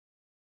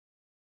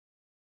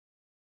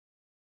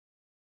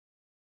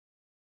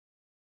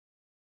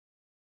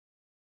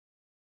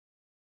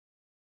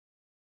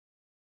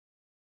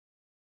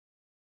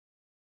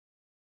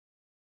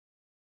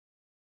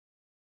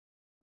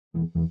Hi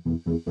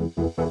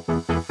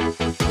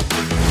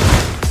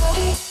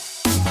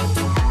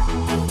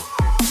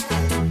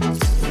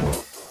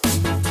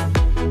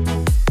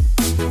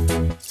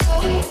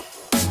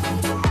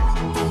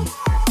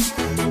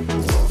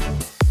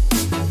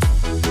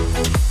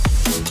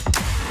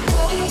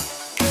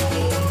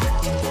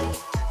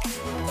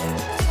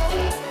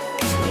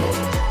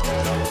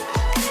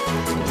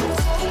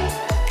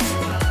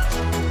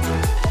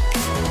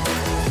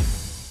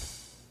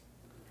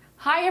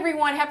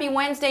everyone, happy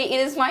Wednesday. It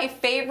is my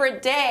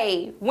favorite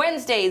day.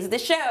 Wednesdays, the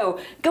show,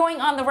 going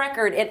on the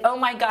record. And oh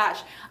my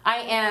gosh, I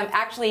am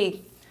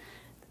actually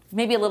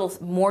maybe a little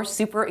more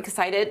super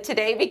excited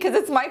today because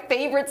it's my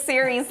favorite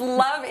series,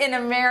 Love in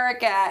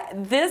America.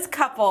 This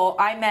couple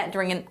I met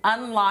during an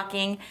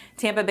Unlocking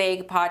Tampa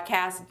Bay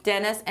podcast,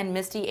 Dennis and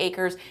Misty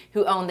Akers,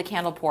 who own the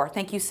Candle Pour.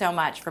 Thank you so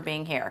much for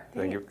being here.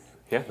 Thank you.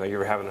 Yeah, thank you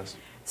for having us.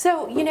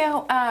 So, you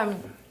know,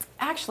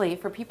 actually,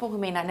 for people who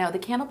may not know, the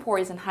Candle Pour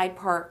is in Hyde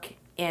Park.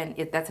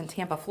 That's in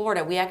Tampa,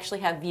 Florida. We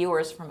actually have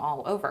viewers from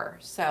all over.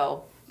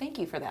 So thank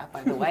you for that,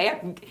 by the way.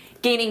 I'm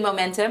gaining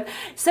momentum.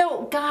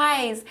 So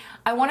guys,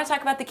 I want to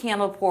talk about the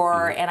Candle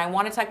Pour and I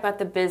want to talk about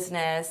the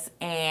business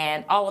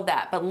and all of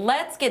that. But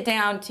let's get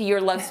down to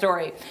your love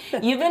story.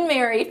 You've been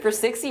married for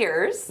 6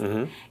 years.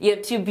 You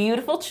have 2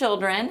 beautiful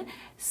children,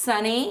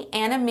 Sonny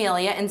and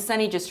Amelia, and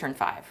Sonny just turned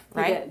 5,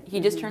 right? He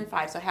just turned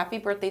 5. So happy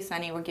birthday,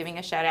 Sonny. We're giving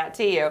a shout out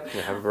to you.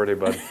 Yeah, happy birthday,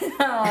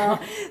 bud.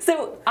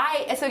 So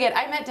again,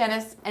 I met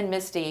Dennis and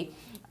Misty.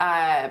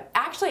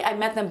 Actually, I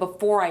met them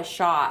before I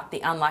shot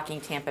the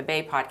Unlocking Tampa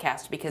Bay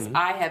podcast because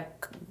I have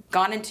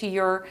gone into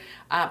your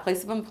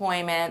place of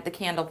employment, the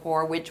Candle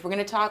Pour, which we're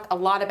going to talk a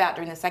lot about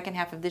during the second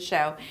half of the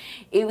show.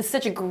 It was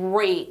such a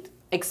great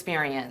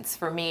experience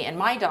for me and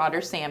my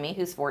daughter, Sammy,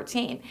 who's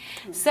 14.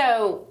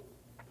 So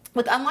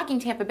with Unlocking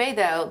Tampa Bay,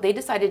 though, they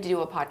decided to do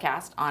a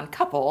podcast on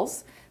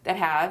couples that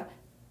have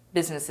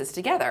businesses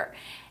together.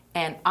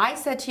 And I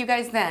said to you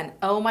guys then,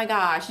 oh my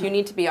gosh, you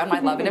need to be on my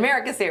Love in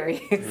America series.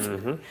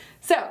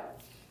 So,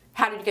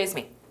 how did you guys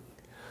meet?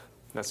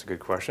 That's a good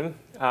question.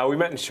 We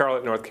met in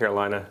Charlotte, North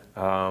Carolina.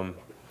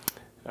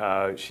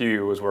 She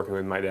was working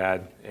with my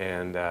dad,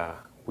 and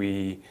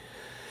we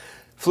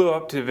flew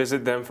up to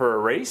visit them for a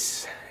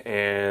race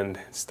and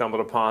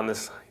stumbled upon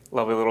this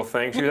lovely little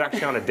thing. She was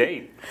actually on a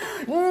date.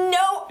 No!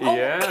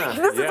 Yeah,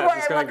 This is where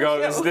it's going to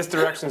go. This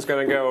direction's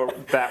going to go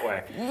that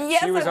way.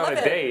 Yes, she was on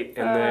a date,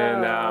 and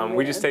then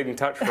we man. just stayed in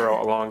touch for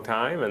a long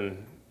time,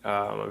 and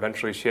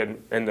eventually she had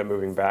ended up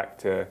moving back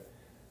to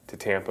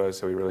Tampa,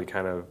 so we really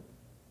kind of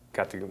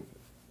got to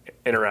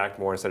interact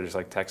more instead of just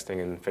like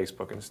texting and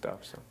Facebook and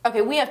stuff. So.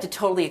 Okay, we have to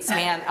totally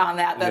expand on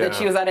that, though, that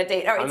she was on a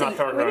date. All right, I'm not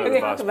throwing her under the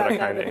bus, but I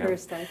kind of am.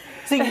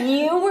 So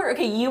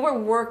you were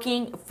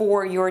working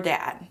for your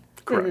dad.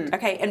 Correct.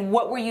 Okay, and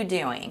what were you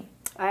doing?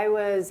 I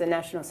was a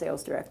national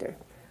sales director.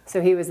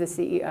 So he was the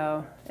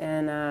CEO,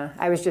 and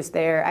I was just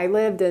there. I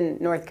lived in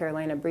North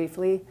Carolina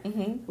briefly.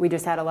 We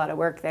just had a lot of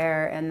work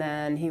there, and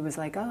then he was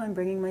like, oh, I'm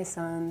bringing my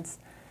sons.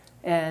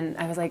 And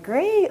I was like,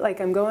 great,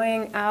 like I'm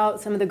going out.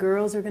 Some of the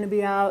girls are going to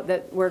be out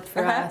that worked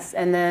for us.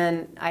 And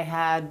then I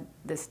had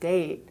this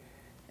date.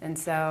 And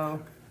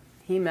so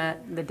he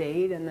met the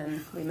date, and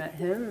then we met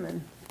him.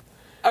 And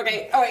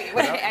Okay, oh wait.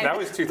 That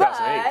was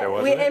 2008, though,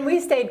 wasn't it? And we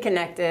stayed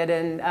connected,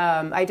 and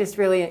I just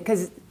really,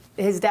 because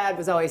his dad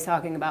was always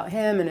talking about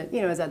him and,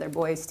 you know, his other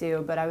boys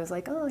too, but I was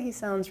like, oh, he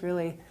sounds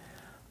really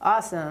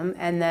awesome.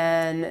 And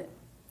then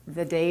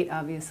the date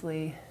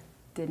obviously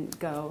didn't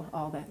go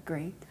all that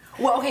great.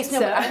 Well, okay, so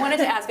but I wanted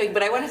to ask,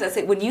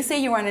 when you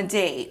say you were on a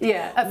date.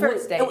 Yeah, a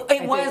first date.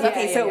 It was,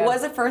 okay, so it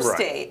was a first Right.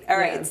 date. All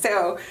right,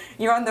 so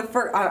you're on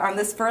on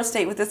this first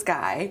date with this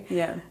guy.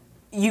 Yeah.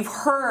 You've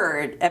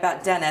heard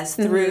about Dennis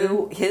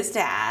through his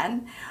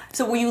dad.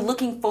 So were you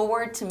looking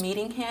forward to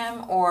meeting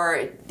him,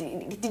 or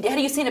had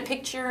you seen a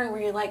picture and were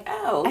you like,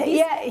 oh, He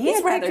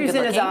had rather pictures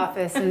in his good-looking.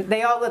 office, and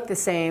they all looked the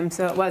same,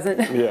 so it wasn't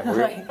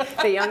Yeah,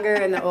 the younger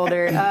and the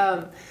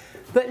older.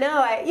 But no,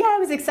 I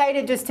was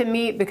excited just to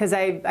meet because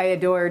I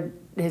adored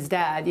his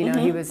dad. You know,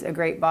 he was a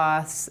great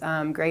boss,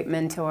 great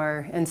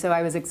mentor, and so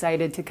I was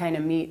excited to kind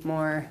of meet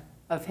more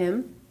of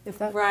him, if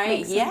that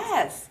makes sense.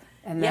 Yes.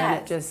 And then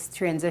it just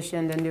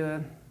transitioned into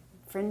a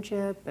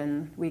friendship,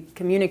 and we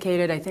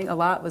communicated. I think a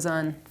lot was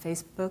on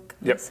Facebook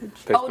message.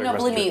 Oh, no,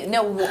 believe me.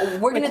 No,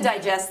 we're going to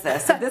digest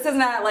this. This is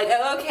not like,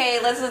 oh, okay,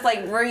 let's just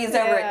like breeze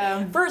over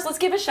it. First, let's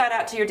give a shout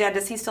out to your dad.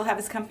 Does he still have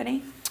his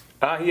company?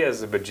 He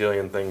has a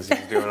bajillion things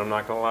he's doing, I'm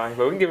not going to lie.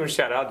 But we can give him a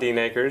shout out, Dean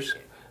Akers.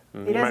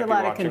 He does a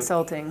lot of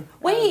consulting.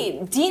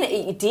 Wait, Dean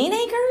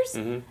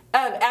Akers?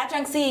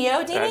 Adjunct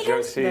CEO Dean Akers?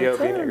 Adjunct CEO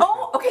Dean Akers.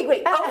 Oh, okay,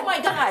 wait. Oh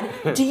my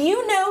God. Do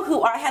you know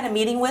who I had a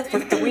meeting with for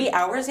 3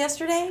 hours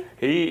yesterday?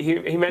 He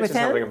mentioned With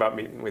him? something about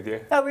meeting with you.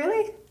 Oh,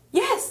 really?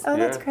 Yes. Oh,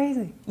 that's Yeah.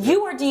 crazy.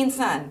 You were Dean's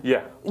son.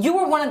 Yeah. You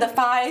were one of the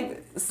 5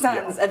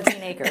 sons of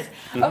Dean Akers.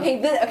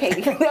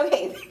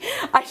 Okay.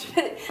 I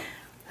should.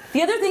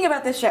 The other thing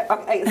about this show,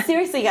 okay,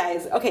 seriously,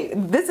 guys. Okay,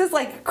 this is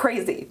like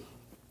crazy.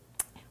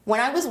 when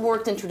I was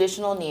worked in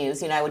traditional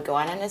news, I would go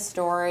on in a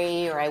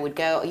story, or I would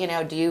go,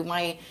 do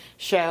my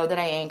show that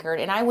I anchored,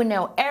 and I would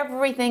know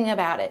everything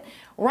about it.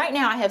 Right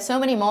now, I have so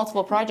many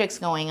multiple projects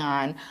going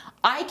on.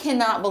 I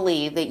cannot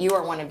believe that you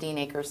are one of Dean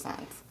Akers'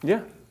 sons. Yeah.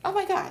 Oh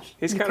my gosh.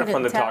 He's kind of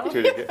fun to talk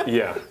to.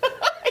 Yeah.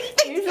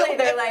 Usually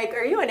they're like,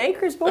 "Are you an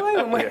Akers boy?"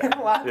 when we're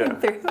walking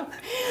through.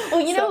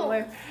 Well,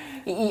 somewhere.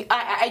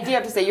 I do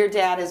have to say, your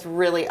dad is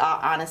really,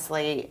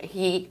 honestly,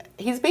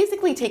 he's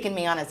basically taken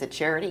me on as a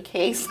charity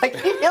case. Like,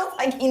 he feels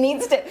like he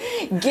needs to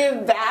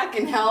give back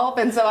and help,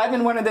 and so I've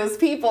been one of those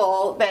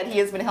people that he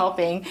has been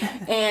helping.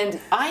 And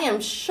I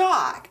am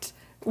shocked.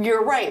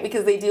 You're right,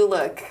 because they do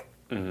look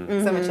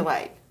so much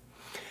alike.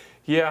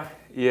 Yeah,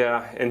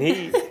 and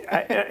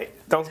I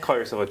don't call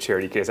yourself a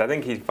charity case. I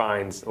think he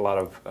finds a lot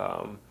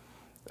of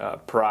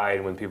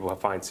pride when people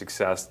find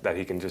success that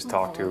he can just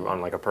talk to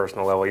on like a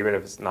personal level, even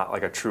if it's not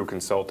like a true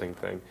consulting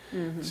thing.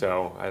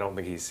 So I don't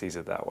think he sees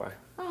it that way.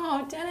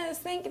 Oh, Dennis,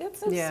 thank you. That's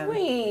so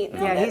sweet.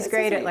 Yeah, he's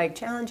great at like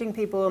challenging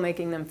people,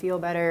 making them feel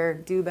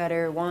better, do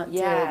better, want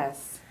to,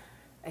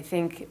 I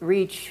think,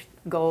 reach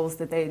goals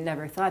that they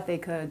never thought they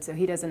could. So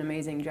he does an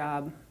amazing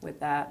job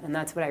with that. And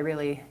that's what I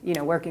really,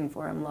 working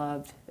for him,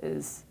 loved,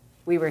 is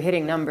we were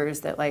hitting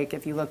numbers that, like,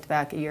 if you looked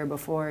back a year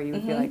before, you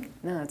would be like,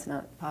 no, it's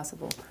not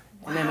possible.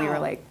 And then we were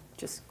like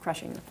just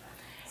crushing them.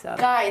 So.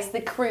 Guys,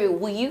 the crew,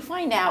 will you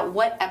find out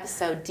what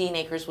episode Dean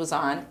Akers was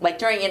on? Like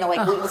during,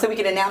 so we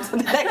can announce the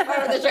next part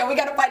of the show. We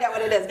got to find out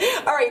what it is.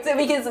 All right, so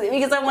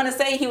because I want to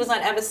say he was on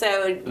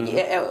episode.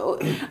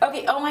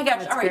 Okay. Oh my gosh.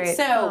 That's all right. great.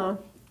 So,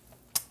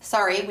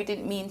 sorry, we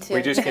didn't mean to.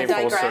 We just came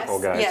digress. full circle,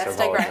 guys. Yes,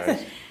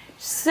 digress.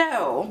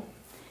 So,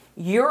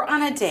 you're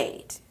on a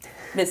date,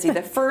 Missy.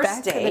 The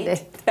first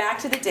date. Back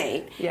to the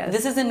date. Yes.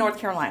 This is in North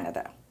Carolina,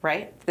 though,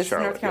 right? This is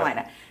North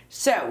Carolina. Yeah.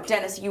 So,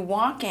 Dennis, you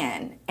walk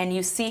in and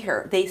you see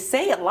her. They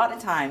say a lot of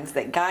times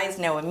that guys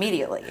know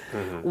immediately.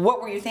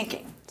 What were you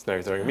thinking? So now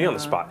you're throwing me on the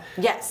spot.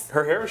 Yes.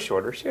 Her hair was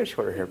shorter. She had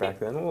shorter hair back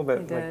then, a little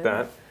bit like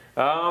that.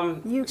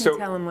 You can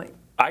tell him what.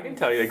 I can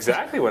tell you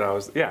exactly what I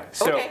was. Yeah.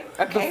 So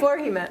okay. Before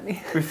he met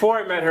me. Before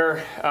I met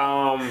her,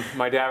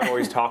 my dad would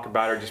always talk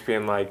about her just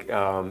being like,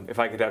 if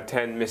I could have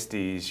 10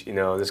 Misties,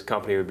 this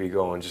company would be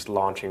going, just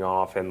launching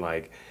off, and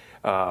like,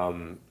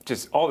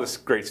 just all this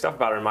great stuff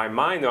about her. In my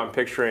mind, though, I'm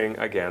picturing,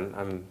 again,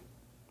 I'm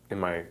in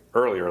my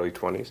early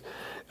 20s,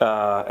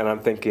 and I'm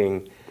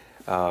thinking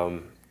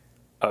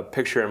a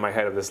picture in my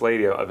head of this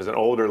lady, as an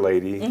older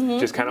lady,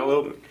 just kind of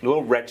a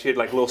little wretched,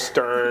 like a little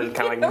stern,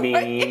 kind of like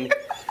mean.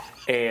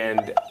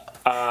 And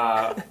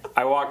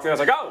I walked in, I was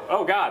like,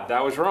 oh God,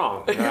 that was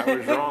wrong. That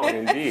was wrong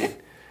indeed.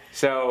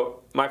 So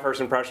my first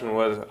impression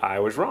was I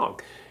was wrong.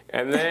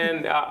 And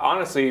then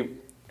honestly,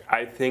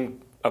 I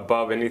think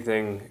above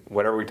anything,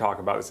 whatever we talk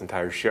about this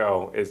entire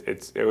show,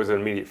 it was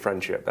an immediate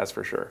friendship, that's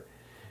for sure.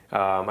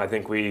 I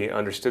think we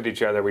understood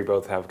each other. We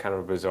both have kind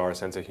of a bizarre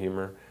sense of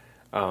humor.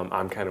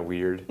 I'm kind of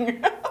weird.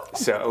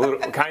 So a little,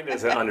 kind of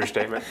is an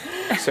understatement.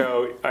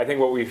 So I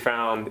think what we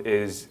found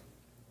is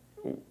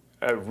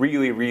a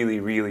really, really,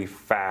 really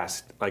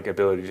fast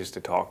ability just to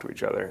talk to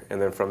each other,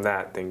 and then from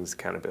that things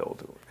kind of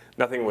build.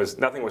 Nothing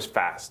was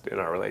fast in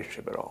our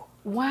relationship at all.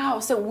 Wow.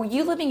 So were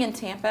you living in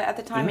Tampa at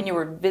the time, and you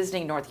were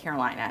visiting North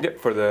Carolina? Yep,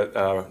 for the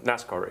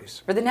NASCAR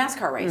race. For the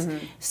NASCAR race.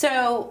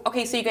 So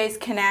okay, so you guys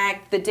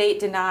connect. The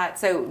date did not.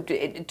 So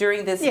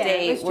during this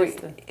date,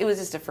 it was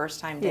just a first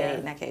time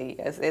date. Yeah. Okay, you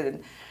guys.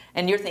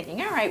 And you're thinking,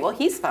 all right, well,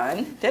 he's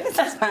fun. Dennis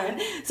is fun.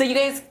 So you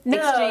guys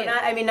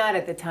exchanged. Not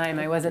at the time.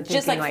 I wasn't thinking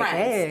just like friends.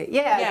 Hey,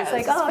 just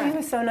like, oh, he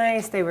was so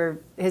nice.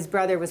 His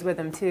brother was with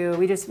him too.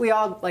 We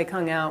all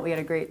hung out. We had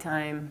a great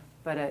time,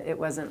 but it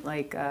wasn't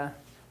like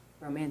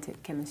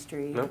romantic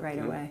chemistry right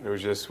away. It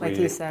was just like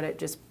you said. It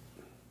just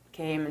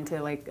came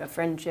into like a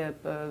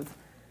friendship of.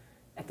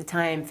 At the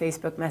time,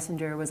 Facebook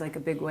Messenger was like a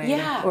big way,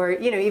 or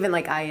even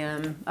like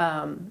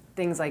IM,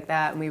 things like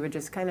that. And we would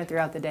just kind of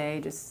throughout the day,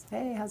 just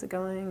hey, how's it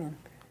going? And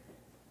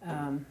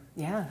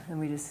and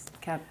we just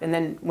kept. And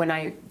then when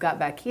I got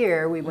back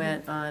here, we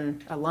went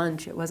on a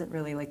lunch. It wasn't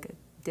really like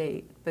a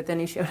date, but then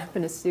he showed up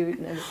in a suit,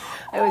 and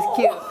it was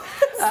cute.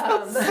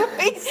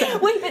 So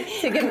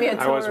to give me a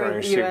tour. I was wearing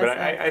a suit, but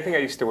I think I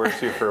used to wear a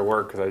suit for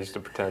work because I used to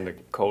pretend to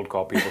cold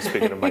call people.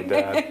 Speaking of my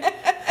dad.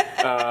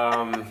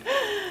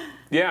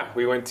 Yeah,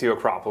 we went to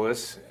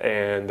Acropolis,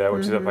 and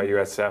which is up by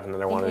USF, and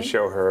then I wanted to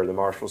show her the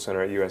Marshall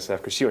Center at USF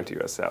because she went to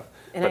USF.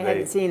 And I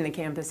hadn't seen the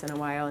campus in a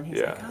while, and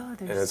he's like, "Oh,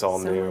 there's and it's all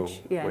so new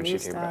much, when new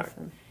she came back."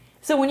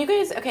 So when you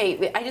guys,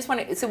 I just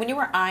want to. So when you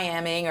were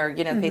IMing or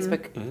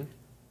Facebook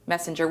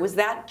Messenger, was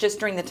that just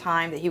during the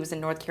time that he was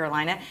in North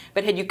Carolina?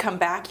 But had you come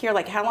back here?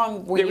 Like how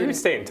long were you? Yeah, we would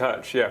stay in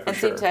touch. Yeah, for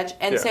sure. Stay in touch,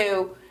 and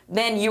so.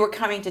 Then you were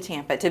coming to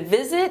Tampa to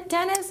visit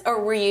Dennis,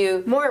 or were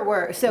you? More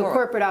work. So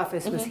corporate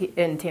office was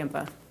in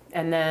Tampa.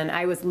 And then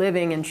I was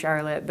living in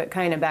Charlotte, but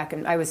kind of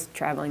I was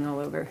traveling all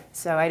over.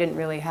 So I didn't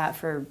really have,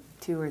 for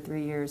 2 or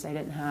 3 years, I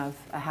didn't have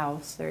a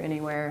house or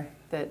anywhere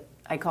that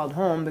I called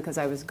home because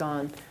I was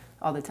gone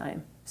all the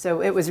time.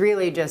 So it was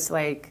really just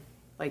like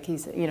he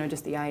said,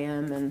 just the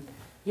IM and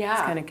Yeah.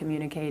 Just kind of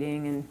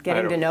communicating and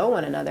getting to know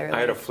one another. I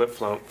had a flip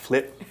phone.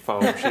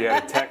 She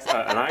had a text,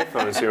 an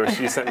iPhone, so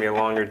she sent me a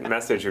longer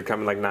message. It would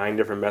come in like 9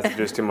 different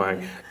messages to my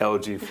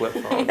LG flip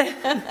phone.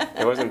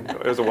 It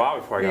was a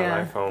while before I got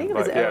an iPhone. I think it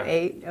was but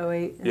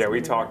 08. Yeah,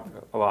 we talked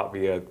a lot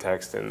via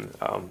text and,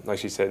 like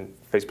she said,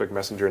 Facebook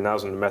Messenger. And that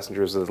was when the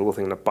Messenger was a little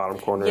thing in the bottom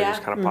corner. Yeah. It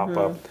just kind of pop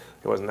up.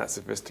 It wasn't that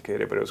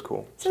sophisticated, but it was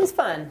cool. So it was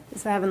fun.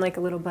 Just having like a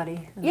little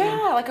buddy.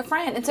 Yeah, like a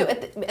friend. And so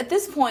at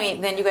this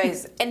point, then you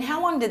guys, and how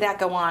long did that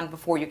go on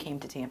before you came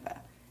to Tampa?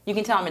 You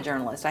can tell I'm a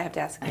journalist. I have to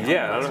ask.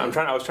 Yeah, I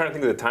was trying to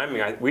think of the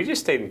timing. We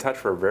just stayed in touch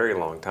for a very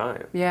long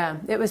time. Yeah,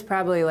 it was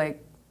probably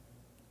like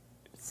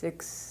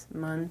 6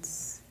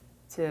 months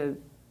to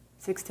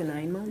 6 to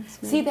 9 months.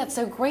 Maybe. See, that's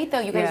so great, though.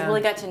 You guys really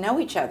got to know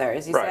each other,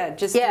 as you said,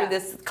 just through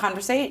this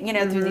conversation,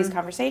 through these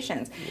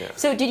conversations. Yeah.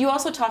 So did you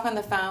also talk on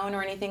the phone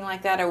or anything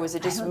like that, or was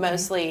it just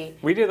mostly?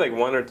 We did like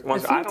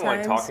once. I don't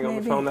like talking on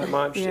the maybe. phone that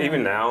much. Yeah.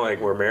 Even now,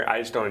 like we're married, I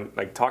just don't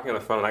like talking on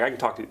the phone. Like I can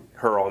talk to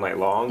her all night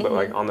long, but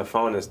like on the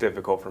phone is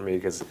difficult for me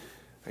because,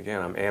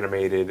 again, I'm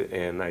animated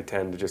and I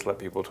tend to just let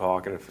people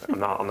talk. And if I'm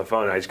not on the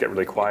phone, I just get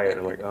really quiet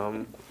and I'm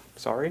like,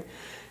 sorry.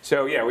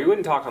 So yeah, we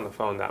wouldn't talk on the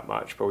phone that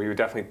much, but we would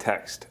definitely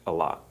text a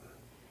lot.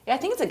 Yeah, I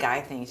think it's a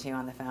guy thing too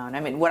on the phone. I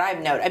mean, what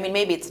I've noticed,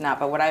 maybe it's not,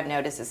 but what I've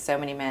noticed is so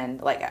many men,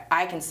 like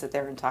I can sit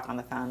there and talk on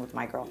the phone with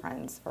my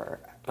girlfriends for.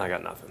 I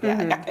got nothing.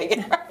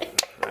 Yeah,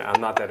 right. I'm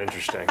not that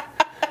interesting.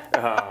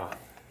 But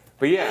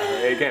yeah,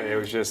 again, it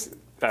was just,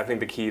 I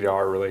think the key to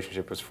our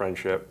relationship was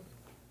friendship,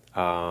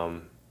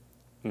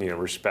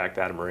 respect,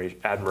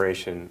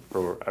 admiration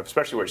for,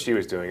 especially what she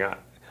was doing.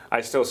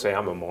 I still say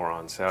I'm a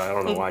moron, so I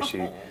don't know why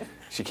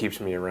she keeps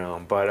me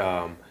around.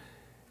 But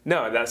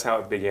no, that's how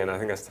it began. I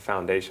think that's the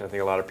foundation. I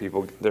think a lot of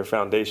people, their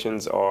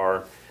foundations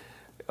are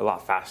a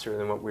lot faster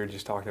than what we were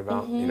just talking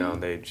about.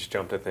 They just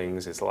jump to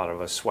things. It's a lot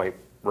of a swipe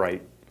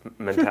right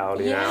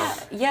mentality now.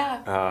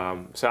 Yeah.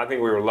 So I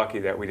think we were lucky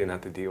that we didn't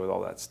have to deal with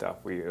all that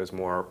stuff. It was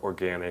more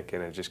organic,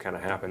 and it just kind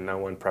of happened. No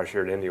one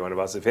pressured any one of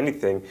us. If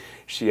anything,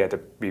 she had to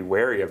be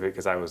wary of it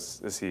because I was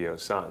the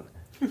CEO's son.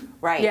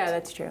 Right. Yeah,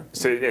 that's true.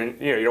 So, and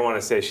you don't want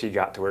to say she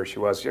got to where she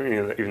was,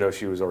 even though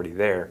she was already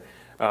there,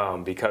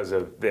 because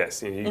of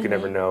this. You can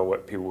never know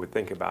what people would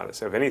think about it.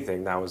 So if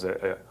anything, that was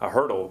a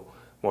hurdle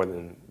more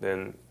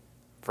than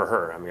for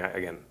her. I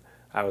mean,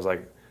 I was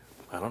like,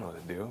 I don't know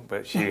what to do,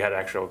 but she had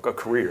a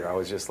career. I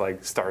was just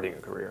like starting a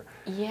career.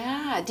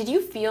 Yeah. Did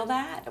you feel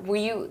that? Were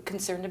you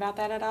concerned about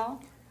that at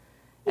all?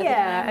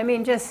 Yeah, I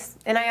mean,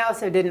 and I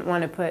also didn't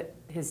want to put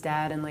his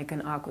dad in like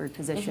an awkward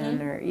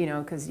position or,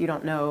 because you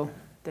don't know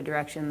the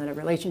direction that a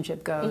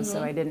relationship goes.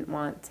 So I didn't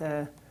want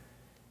to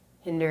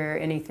hinder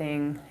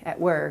anything at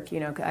work.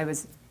 I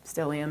was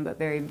still am, but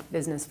very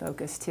business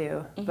focused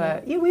too.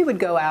 But we would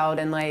go out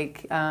and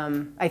like,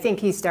 I think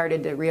he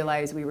started to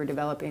realize we were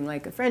developing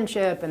like a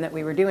friendship and that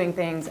we were doing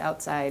things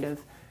outside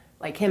of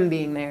like him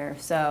being there.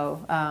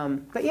 So,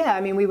 but yeah, I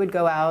mean, we would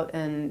go out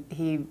and I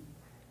think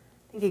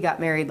he got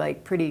married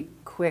like pretty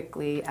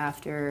quickly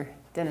after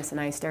Dennis and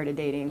I started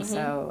dating.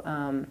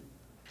 So,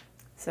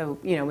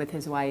 with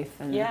his wife,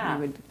 and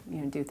we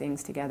would, do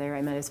things together.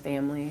 I met his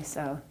family,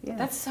 so yeah.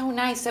 That's so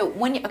nice. So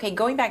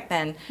going back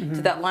then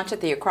to that lunch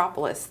at the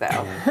Acropolis,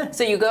 though.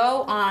 So you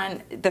go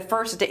on the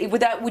first date.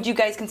 Would you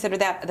guys consider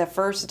that the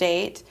first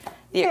date,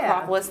 the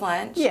Acropolis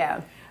lunch?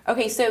 Yeah.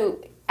 Okay,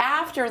 so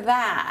after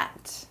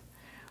that,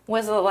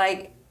 was it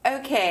like,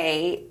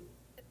 okay,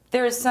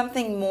 there is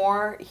something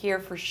more here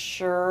for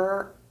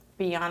sure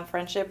beyond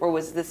friendship, or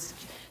was this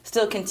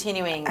still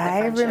continuing the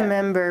friendship? I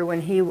remember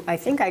when I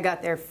think I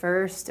got there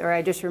first, or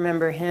I just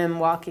remember him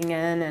walking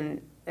in,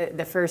 and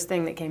the first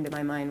thing that came to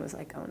my mind was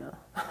like, oh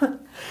no.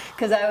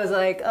 Because I was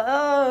like,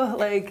 oh,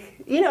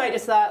 like, I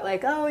just thought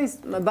like, oh,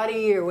 he's my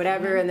buddy or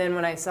whatever. And then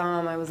when I saw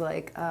him, I was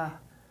like,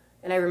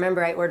 and I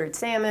remember I ordered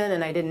salmon,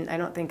 and I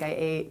don't think I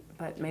ate,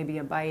 but maybe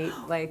a bite.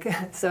 Like,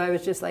 so I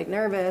was just like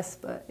nervous,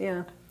 but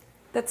yeah.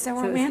 That's so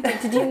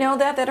romantic. Did you know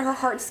that her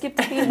heart skipped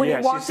a beat when you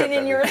walked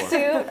in your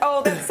suit?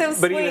 Oh, that's so sweet.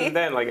 But even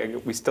then,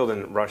 like, we still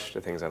didn't rush to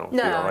things, I don't feel.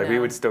 Like, we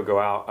would still go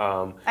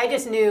out. I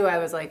just knew, I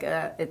was like,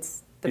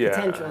 it's the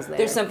potential's there.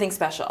 There's something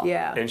special.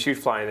 Yeah. And she'd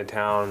fly into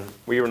town.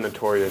 We were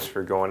notorious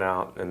for going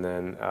out, and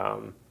then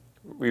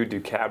we would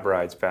do cab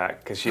rides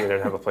back because she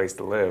didn't have a place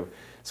to live.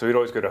 So we'd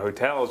always go to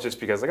hotels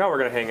just because, like, oh, we're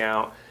going to hang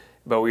out.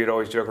 But we'd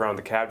always joke around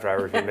with the cab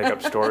driver if he'd make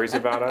up stories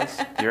about us.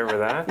 Do you remember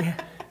that? Yeah.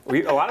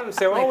 A lot of them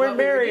say, oh, we're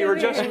married, we're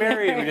just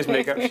married. We just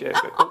make up shit.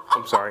 But,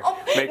 I'm sorry.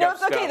 Make up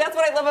it's okay. stuff. That's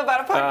what I love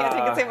about a podcast.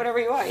 You can say whatever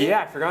you want.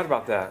 Yeah, I forgot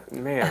about that.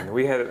 Man,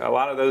 we had a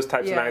lot of those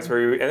types of nights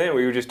where and then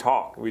we would just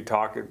talk. We'd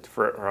talk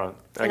for,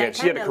 again,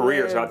 she had a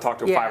career, so I'd talk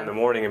to her 5 in the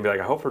morning and be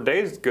like, I hope her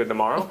day's good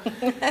tomorrow.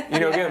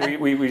 Again,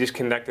 we just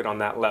connected on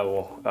that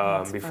level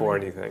before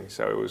anything,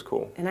 so it was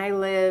cool.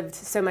 And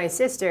so my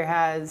sister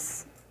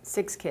has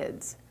 6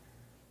 kids.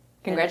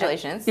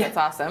 Congratulations. That's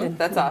awesome.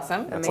 That's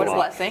awesome. What a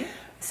blessing.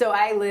 So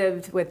I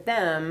lived with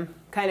them,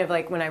 kind of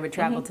like when I would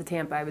travel to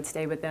Tampa, I would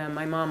stay with them.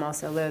 My mom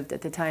also lived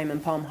at the time in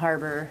Palm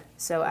Harbor,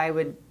 so I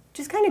would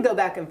just kind of go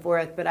back and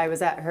forth. But I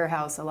was at her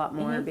house a lot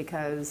more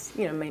because,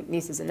 you know, my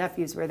nieces and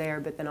nephews were there,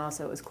 but then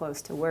also it was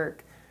close to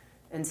work.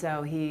 And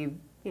so he,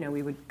 you know,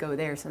 we would go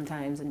there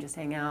sometimes and just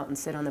hang out and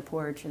sit on the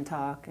porch and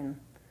talk and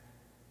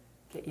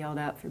get yelled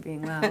at for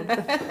being loud.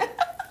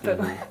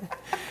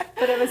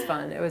 But it was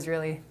fun. It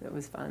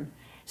was fun.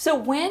 So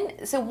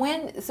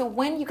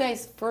when you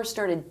guys first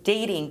started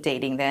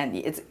dating then,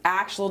 it's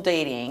actual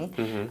dating.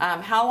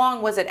 How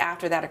long was it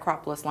after that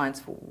Acropolis lunch,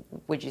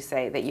 would you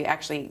say, that you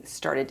actually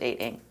started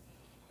dating?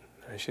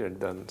 I should have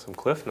done some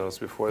Cliff Notes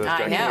before this.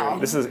 I know.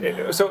 This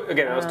is so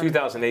again. It was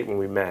 2008 when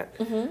we met.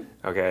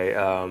 Okay,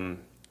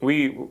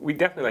 we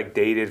definitely like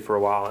dated for a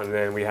while, and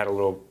then we had a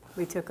little.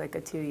 We took like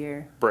a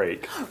 2-year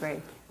break.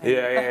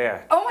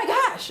 Yeah. Oh my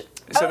gosh.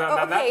 So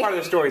now that part of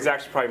the story is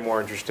actually probably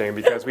more interesting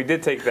because we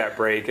did take that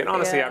break, and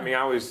honestly, I mean,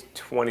 I was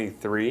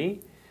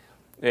 23,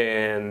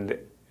 and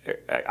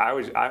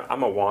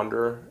I'm a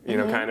wanderer, you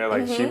know, kind of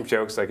like she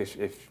jokes like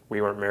if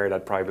we weren't married,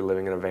 I'd probably be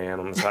living in a van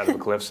on the side of a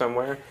cliff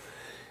somewhere.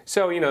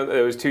 So you know,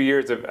 it was 2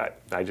 years of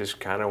I just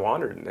kind of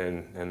wandered,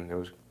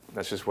 and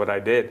that's just what I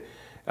did.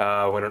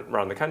 Went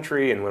around the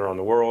country and went around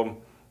the world,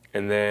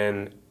 and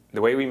then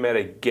the way we met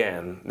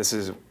again. This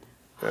is.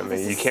 I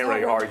mean, you can't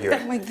really argue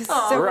it. This is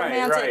so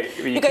romantic. Right.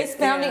 You guys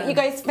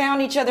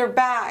found each other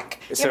back.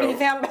 So, you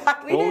found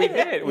back. We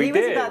did. He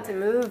was about to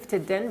move to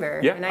Denver,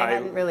 and I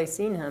hadn't really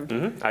seen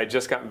him. I had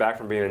just gotten back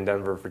from being in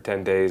Denver for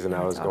 10 days, and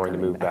I was going to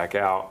move back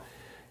out.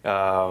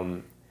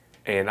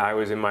 And I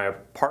was in my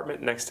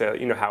apartment next to,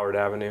 you know, Howard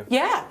Avenue.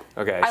 Yeah.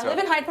 Okay. I live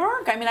in Hyde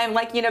Park. I mean, I'm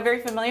like, you know, very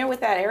familiar with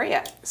that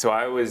area. So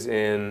I was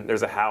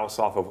there's a house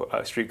off of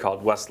a street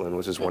called Westland,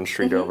 which is one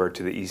street over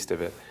to the east of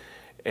it.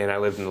 And I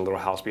lived in a little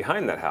house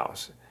behind that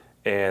house.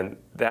 And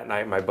that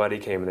night, my buddy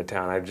came into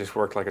town. I just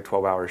worked like a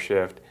 12-hour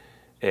shift,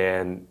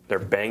 and they're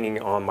banging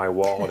on my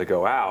wall to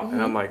go out.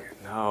 And I'm like,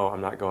 no,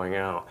 I'm not going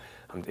out.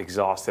 I'm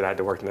exhausted. I had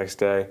to work the next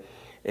day.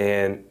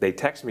 And they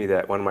text me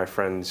that one of my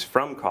friends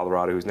from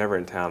Colorado, who's never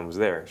in town, was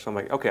there. So I'm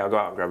like, okay, I'll go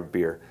out and grab a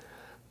beer.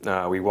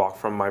 We walk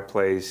from my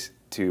place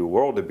to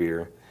World of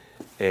Beer,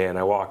 and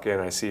I walk in,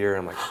 I see her,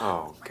 I'm like,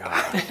 oh,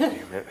 God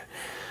damn it.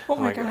 Oh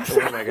my gosh.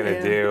 What am I going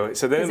to do?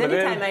 So then,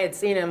 anytime I had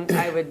seen him,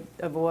 I would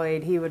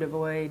avoid, he would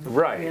avoid.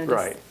 Right, you know,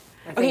 right.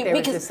 I think there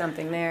was just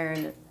something there.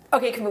 And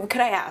okay,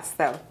 could I ask,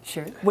 though?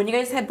 Sure. When you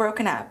guys had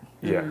broken up,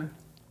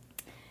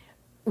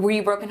 were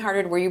you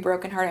brokenhearted? Were you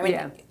brokenhearted?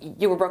 I mean,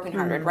 you were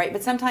brokenhearted, right?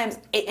 But sometimes,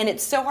 and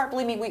it's so hard,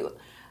 believe me,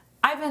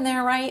 I've been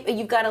there, right?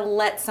 You've got to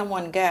let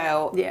someone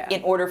go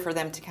in order for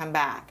them to come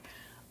back.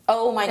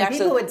 Oh my gosh.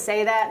 People would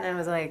say that, and I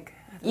was like,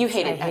 you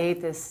hate it. I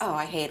hate this. Oh,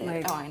 I hate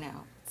it. Oh, I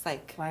know. It's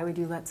like, why would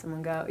you let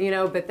someone go? You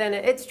know, but then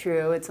it's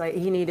true. It's like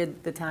he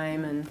needed the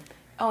time and.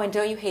 Oh, and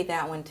don't you hate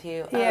that one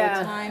too? Yeah.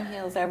 Oh, time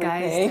heals everything.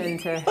 Guys tend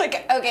to.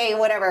 Like, okay,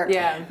 whatever.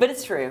 Yeah. But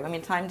it's true. I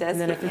mean, time does.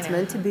 And then if it's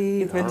meant to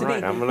be, it's meant to be.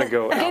 I'm going to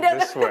go out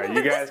this way.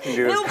 You guys can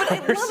do this. No, but I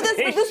love this.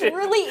 But this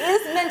really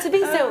is meant to be.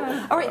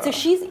 So, all right. So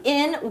she's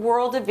in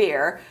World of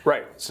Beer.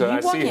 Right. So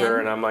I see her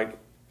and I'm like,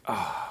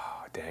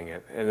 oh, dang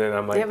it. And then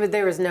I'm like. Yeah, but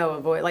there was no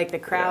avoid. Like the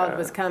crowd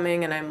was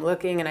coming, and I'm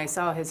looking, and I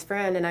saw his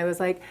friend, and I was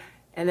like.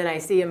 And then I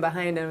see him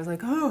behind, and I was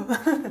like,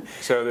 oh.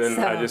 So then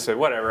I just said,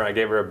 whatever. I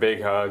gave her a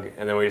big hug,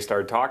 and then we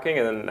started talking,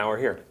 and then now we're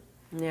here.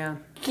 Yeah.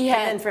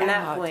 And from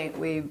that point,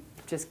 we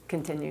just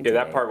continued. Yeah,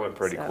 that part went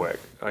pretty quick.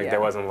 Like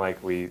there wasn't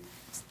like we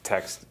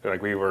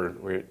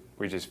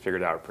we just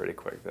figured out pretty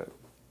quick that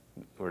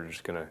we're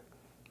just gonna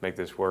make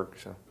this work.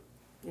 So.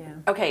 Yeah.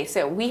 Okay,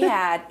 so we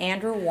had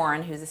Andrew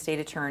Warren, who's a state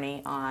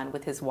attorney, on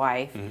with his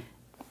wife,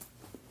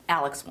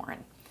 Alex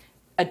Warren.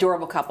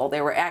 Adorable couple.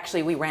 They were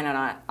actually, we ran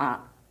it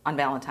on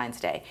Valentine's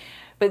Day.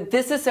 But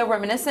this is so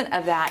reminiscent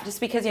of that, just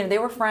because, you know, they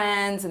were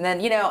friends, and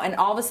then, you know, and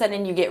all of a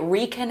sudden you get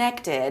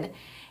reconnected,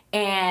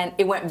 and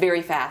it went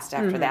very fast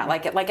after that.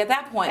 Like at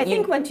that point, I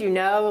think once you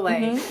know,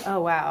 like, oh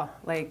wow,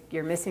 like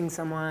you're missing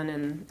someone,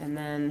 and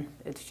then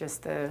it's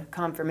just the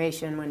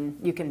confirmation when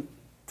you can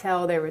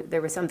tell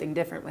there was something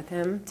different with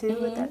him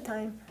too at that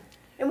time.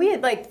 And we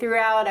had like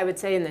throughout, I would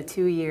say in the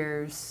 2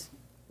 years,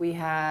 we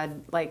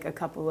had like a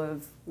couple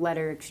of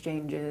letter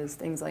exchanges,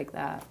 things like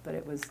that, but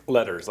it was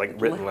letters,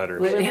 like written letters.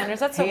 Written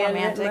letters, that's so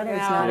romantic. Letters,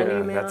 now. not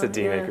an email. That's a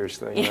Dean Akers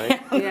thing,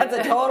 right? That's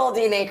a total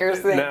Dean Akers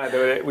thing.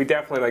 No, we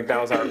definitely, like, that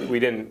was our, we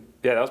didn't,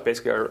 yeah, that was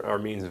basically our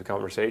means of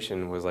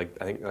conversation was like,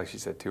 I think like she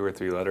said 2 or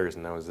 3 letters,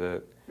 and that was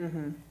it.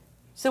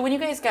 So when you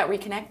guys got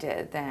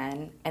reconnected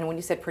then, and when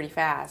you said pretty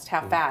fast,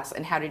 how fast,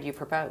 and how did you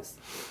propose?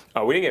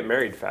 Oh, we didn't get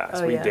married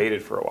fast. Oh, we yeah.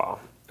 dated for a while,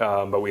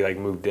 but we like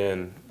moved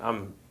in.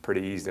 I'm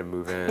pretty easy to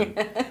move in.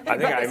 I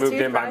think I moved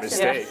in by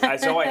mistake.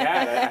 That's all I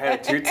had. I had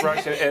a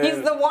toothbrush. And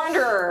He's the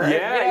wanderer.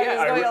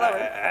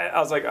 Yeah. I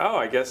was like, oh,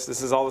 I guess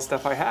this is all the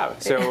stuff I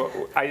have.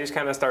 So I just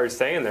kind of started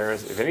staying there.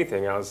 If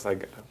anything, I was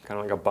like kind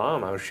of like a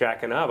bum. I was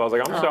shacking up. I was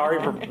like, I'm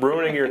sorry for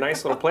ruining your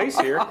nice little place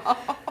here.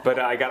 But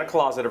I got a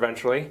closet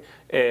eventually.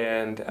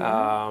 And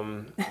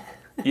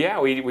yeah,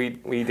 we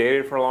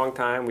dated for a long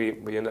time. We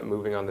ended up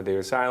moving on to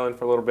Davis Island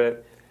for a little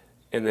bit.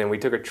 And then we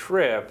took a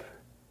trip.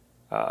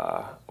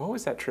 What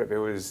was that trip? It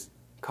was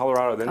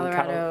Colorado, then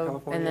Colorado,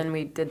 California. and then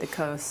we did the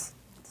coast.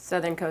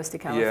 southern coast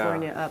of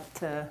California up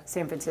to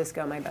San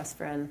Francisco. My best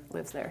friend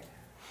lives there.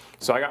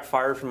 So I got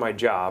fired from my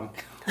job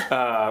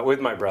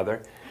with my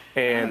brother,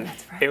 and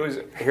it was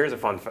here's a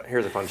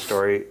fun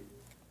story.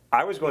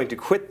 I was going to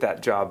quit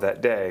that job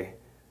that day,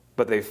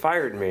 but they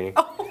fired me.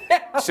 Oh,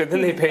 no. So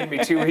then they paid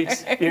me 2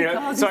 weeks. You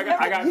know, so I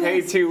got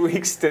paid 2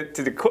 weeks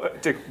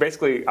to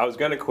basically I was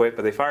going to quit,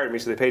 but they fired me,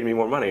 so they paid me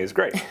more money. It was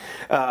great.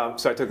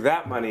 So I took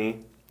that money,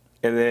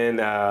 and then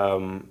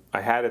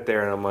I had it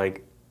there, and I'm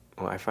like,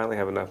 well, I finally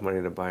have enough money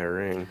to buy a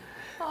ring.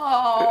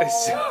 Oh.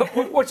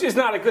 So, which is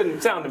not a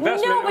good sound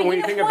investment when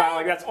you think about it,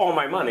 like that's all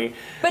my money.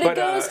 But it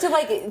goes to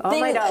like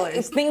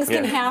things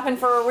can happen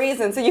for a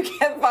reason. So you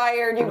get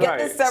fired, you get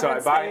the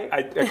severance. So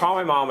I call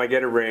my mom, I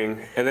get a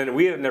ring, and then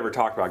we have never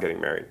talked about getting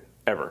married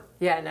ever.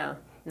 Yeah, no.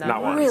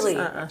 Not once. Really?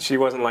 She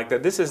wasn't like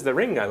that. This is the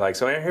ring I like.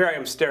 So here I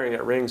am staring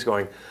at rings,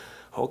 going,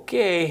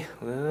 okay,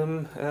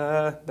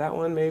 that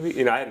one maybe.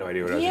 You know, I had no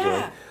idea what I was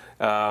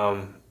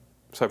doing.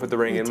 So I put the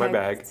ring in my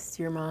bag. Text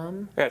your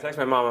mom? Yeah, I texted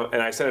my mom,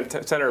 and I sent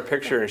her a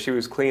picture, and she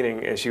was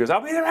cleaning, and she goes,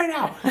 "I'll be there right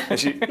now." And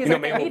she, you know,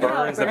 Mabel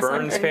Burns, the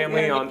Burns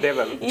family, they have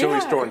a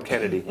jewelry store in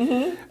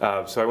Kennedy.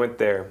 So I went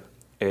there,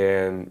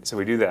 and so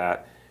we do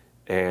that,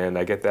 and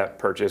I get that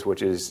purchase,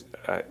 which is,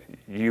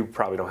 you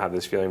probably don't have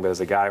this feeling, but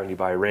as a guy, when you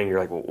buy a ring, you're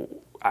like, well,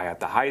 I have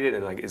to hide it,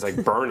 and like it's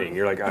like burning.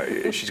 You're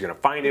like, she's gonna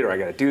find it, or I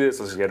gotta do this.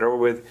 Let's just get it over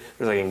with.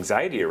 There's like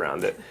anxiety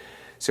around it.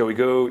 So we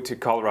go to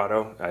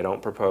Colorado. I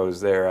don't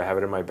propose there. I have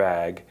it in my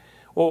bag.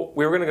 Well,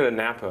 we were going to go to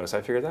Napa, so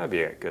I figured that'd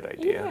be a good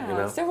idea. Yeah, you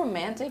know? It's so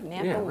romantic,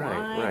 Napa wine.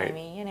 Right. I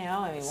mean,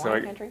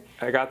 wine country.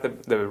 I got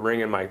the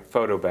ring in my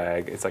photo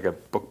bag. It's like a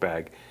book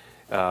bag.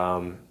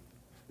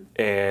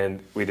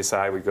 And we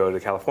decide we go to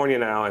California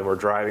now, and we're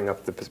driving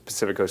up the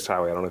Pacific Coast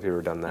Highway. I don't know if you've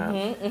ever done that.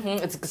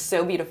 It's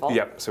so beautiful.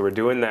 Yep, so we're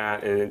doing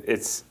that, and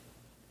it's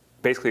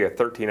basically a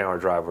 13-hour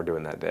drive we're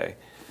doing that day.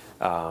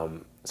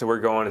 So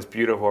we're going, it's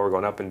beautiful, we're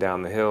going up and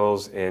down the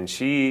hills, and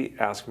she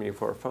asked me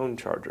for a phone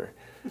charger.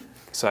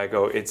 So I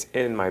go, it's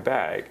in my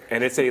bag.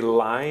 And it's a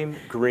lime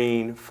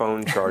green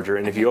phone charger.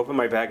 And if you open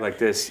my bag like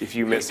this, if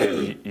you miss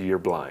it, you're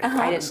blind,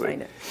 honestly. I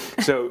didn't find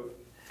it. So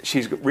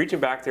she's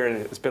reaching back there, and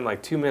it's been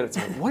like 2 minutes.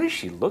 I'm like, what is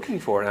she looking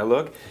for? And I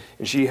look,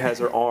 and she has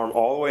her arm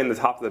all the way in the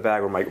top of the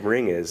bag where my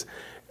ring is.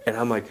 And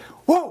I'm like,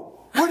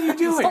 whoa, what are you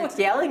doing? Someone's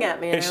yelling at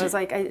me, and I was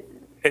like,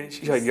 and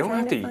she's like, you don't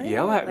have to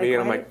yell at me.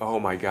 And I'm like, oh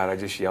my God, I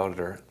just yelled at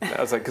her.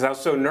 I was like, because I was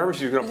so nervous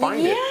she was going to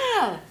find it.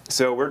 Yeah.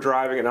 So we're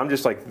driving, and I'm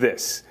just like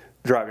this.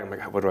 Driving, I'm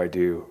like, what do I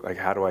do? Like,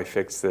 how do I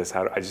fix this?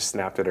 I just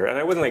snapped at her, and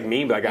I wasn't like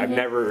mean, but like I've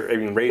never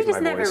even raised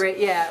my voice.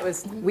 Yeah, it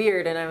was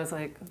weird, and I was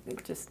like,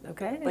 just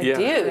okay. Like,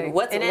 dude,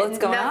 what's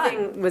going on?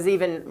 Nothing was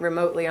even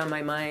remotely on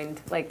my mind,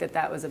 like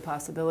that was a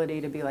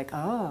possibility to be like, you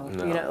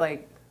know,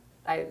 like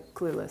I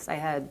clueless. I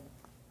had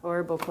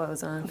horrible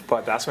clothes on.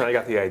 But that's when I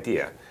got the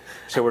idea.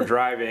 So we're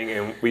driving,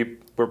 and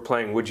we're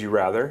playing Would You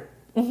Rather.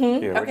 You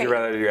know, would you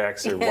rather do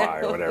X or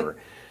Y or whatever.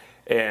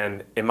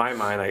 And in my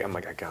mind, I'm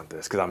like, I got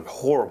this, because I'm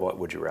horrible at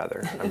Would You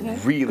Rather. I'm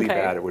really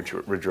bad at Would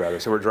You Rather.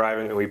 So we're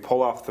driving, and we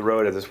pull off the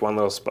road at this one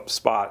little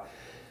spot.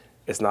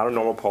 It's not a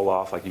normal pull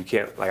off. Like, you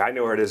can't, like, I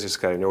know where it is just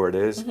because I know where it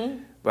is.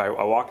 But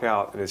I walk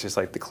out, and it's just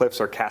like the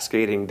cliffs are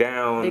cascading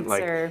down. Big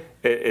like Sur.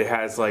 it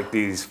has like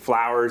these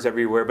flowers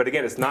everywhere. But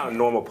again, it's not a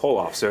normal pull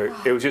off. So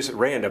it was just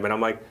random, and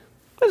I'm like,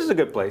 this is a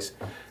good place.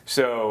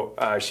 So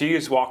she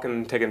is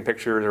walking, taking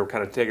pictures, or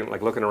kind of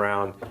like looking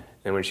around.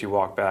 And when she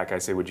walked back, I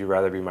said, would you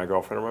rather be my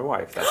girlfriend or my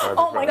wife? That's how I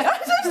Oh my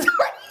gosh, I'm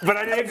sorry. But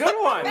I did a good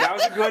one. That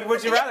was a good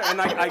Would You Rather. And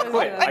I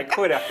quit. I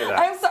quit after that.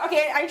 I'm so,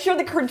 okay, I'm sure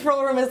the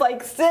control room is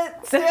like, sit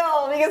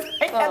still, because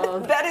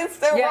that is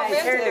so romantic.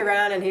 I turned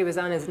around, and he was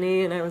on his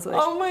knee, and I was like,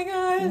 oh my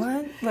gosh.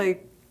 what?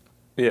 Like,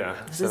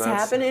 yeah. is this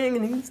happening?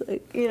 And he's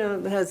like, you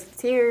know, has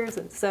tears,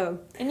 and so.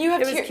 And you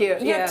have, it was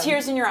cute. You have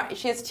tears in your eyes.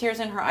 She has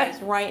tears in her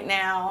eyes right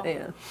now.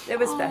 Yeah, it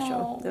was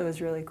special. It was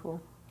really cool.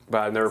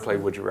 But I've never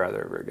played Would You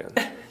Rather ever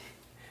again.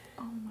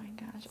 Oh my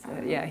gosh.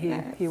 So, yeah,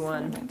 he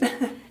won.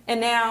 And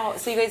now,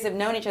 so you guys have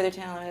known each other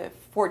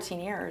 14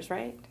 years,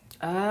 right?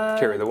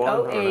 Carry the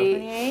one.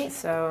 08.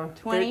 So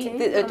 20,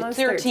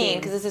 13,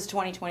 because this is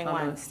 2021.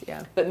 Almost,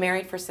 yeah. But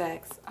married for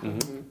sex.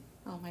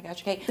 Oh my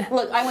gosh. Okay.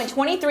 Look, I went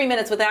 23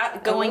 minutes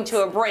without going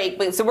to a break,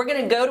 but so we're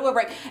going to go to a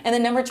break. And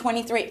then number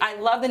 23, I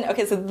love the.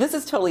 Okay, so this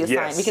is totally a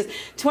sign because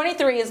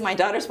 23 is my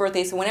daughter's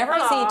birthday. So whenever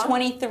I see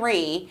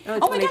 23,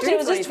 oh my gosh, it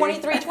was just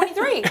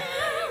 23.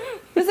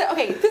 This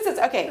is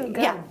okay. Oh,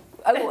 yeah.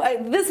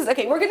 This is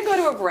okay. We're going to go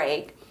to a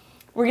break.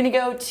 We're going to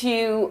go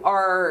to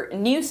our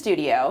new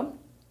studio,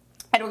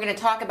 and we're going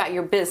to talk about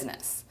your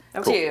business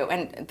too,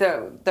 and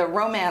the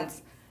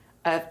romance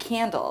of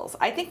candles.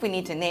 I think we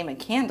need to name a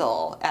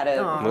candle out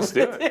of. Let's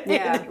do it.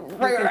 Yeah, we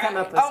can come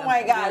up with Oh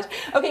my gosh.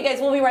 Okay, guys,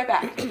 we'll be right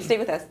back. Stay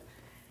with us.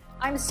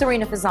 I'm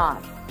Sarina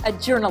Fazan, a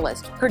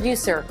journalist,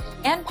 producer,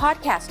 and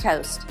podcast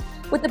host.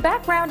 With a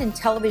background in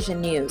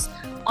television news,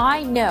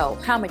 I know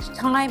how much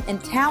time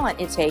and talent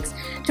it takes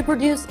to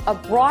produce a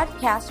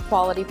broadcast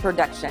quality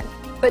production.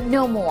 But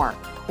no more.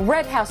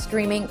 Red House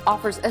Streaming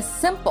offers a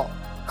simple,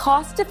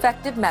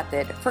 cost-effective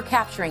method for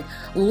capturing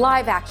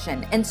live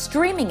action and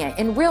streaming it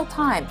in real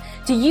time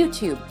to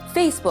YouTube,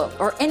 Facebook,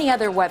 or any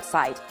other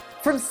website.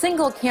 From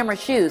single camera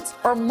shoots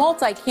or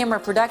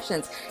multi-camera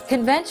productions,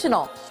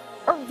 conventional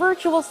or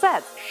virtual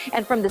sets,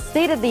 and from the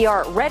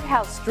state-of-the-art Red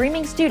House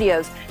Streaming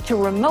Studios to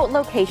remote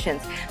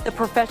locations, the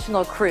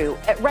professional crew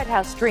at Red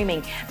House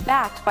Streaming,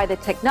 backed by the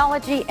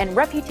technology and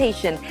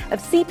reputation of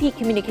CP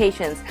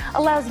Communications,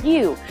 allows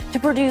you to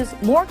produce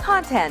more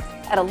content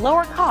at a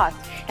lower cost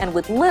and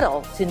with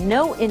little to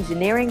no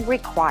engineering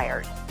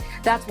required.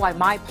 That's why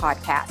my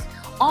podcast,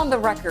 On the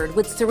Record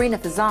with Sarina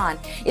Fazan,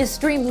 is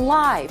streamed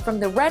live from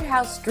the Red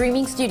House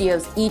Streaming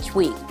Studios each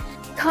week.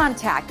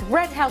 Contact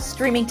Red House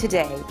Streaming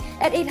today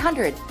at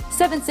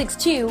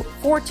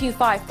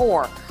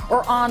 800-762-4254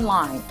 or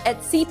online at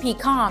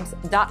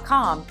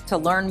cpcoms.com to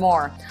learn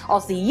more.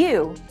 I'll see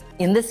you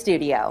in the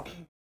studio.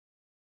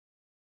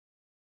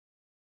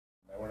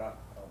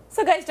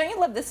 So guys, don't you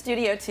love this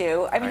studio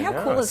too? I mean, how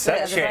cool is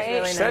this,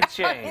 right? Set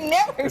change.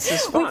 This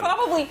is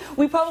fun.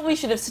 We probably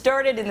should have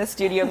started in the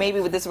studio maybe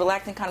with this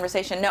relaxing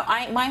conversation. No,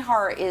 my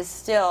heart is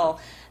still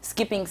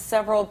skipping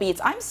several beats.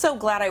 I'm so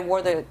glad I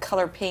wore the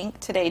color pink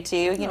today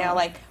too. You know,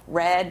 like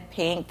red,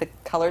 pink, the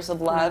colors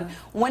of love.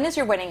 When is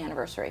your wedding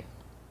anniversary?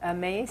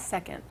 May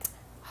 2nd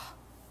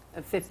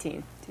of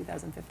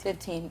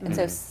 2015. And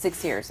so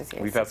 6 years this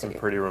year. We've had some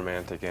pretty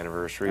romantic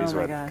anniversaries. Oh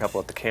my We had a gosh.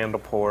 couple at the candle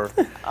pour,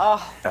 a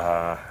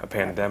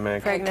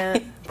pandemic,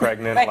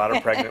 Pregnant. a lot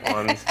of pregnant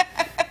ones.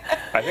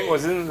 I think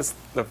wasn't this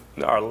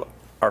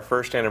our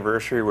first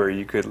anniversary where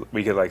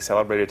we could like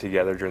celebrate it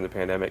together during the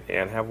pandemic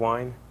and have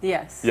wine?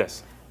 Yes.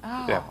 Yes.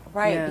 Oh, Yeah.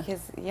 right, Yeah.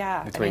 because,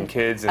 yeah. Between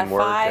kids and a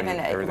work 5 and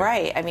everything.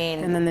 right, I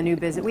mean. And then the new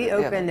business. We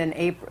opened in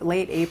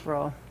late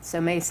April, so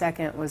May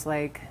 2nd was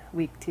like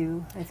week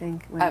 2, I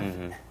think.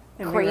 when-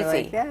 and we were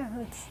Crazy. like, yeah,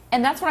 it's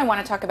And that's what I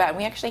want to talk about. And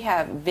we actually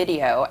have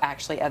video,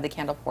 actually, of the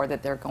candle pour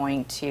that they're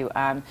going to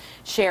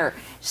share.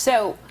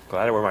 So,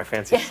 Glad I wear my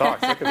fancy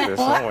socks. Look at this.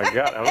 Oh my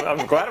God.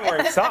 I'm glad I'm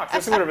wearing socks.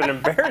 This would have been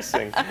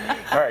embarrassing.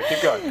 All right,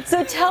 keep going.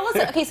 so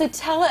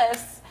tell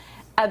us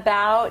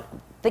about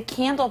the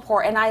candle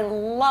pour. And I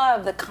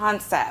love the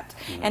concept.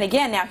 And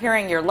again, now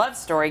hearing your love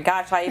story,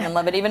 gosh, I even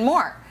love it even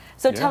more.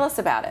 So tell us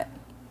about it.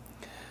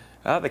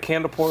 The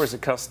candle pour is a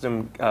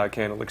custom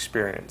candle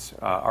experience.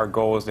 Our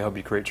goal is to help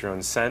you create your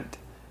own scent,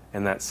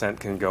 and that scent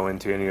can go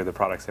into any of the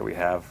products that we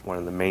have. One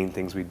of the main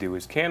things we do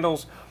is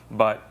candles,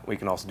 but we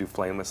can also do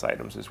flameless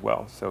items as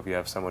well. So if you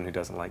have someone who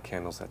doesn't like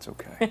candles, that's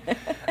okay.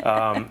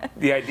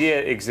 The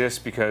idea exists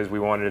because we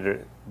wanted to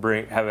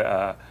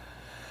have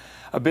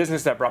a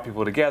business that brought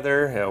people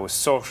together. It was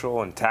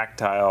social and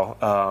tactile,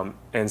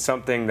 and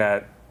something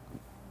that,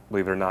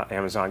 believe it or not,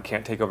 Amazon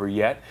can't take over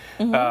yet.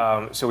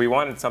 So we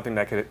wanted something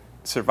that could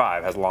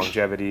survive, has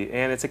longevity,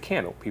 and it's a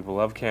candle. People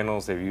love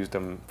candles. They've used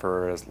them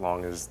for as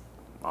long as,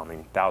 I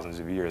mean, thousands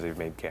of years they've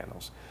made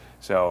candles.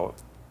 So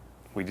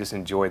we just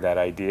enjoyed that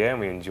idea, and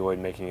we enjoyed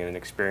making it an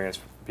experience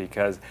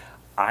because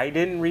I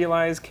didn't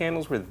realize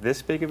candles were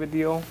this big of a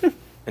deal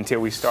until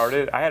we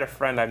started. I had a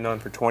friend I've known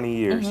for 20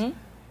 years,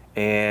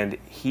 and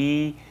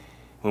he,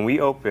 when we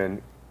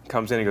opened,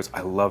 comes in and goes,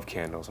 "I love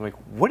candles." I'm like,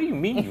 "What do you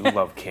mean you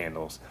love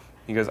candles?"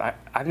 He goes,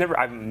 I've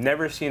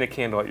never seen a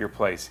candle at your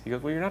place. He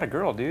goes, "Well, you're not a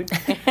girl, dude."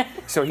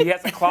 So he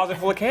has a closet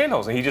full of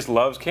candles, and he just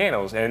loves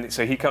candles. And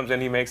so he comes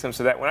in, he makes them.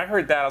 So that when I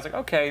heard that, I was like,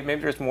 okay,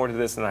 maybe there's more to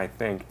this than I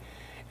think.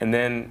 And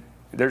then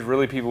there's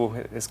really people,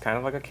 it's kind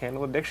of like a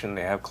candle addiction.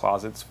 They have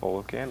closets full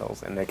of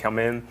candles, and they come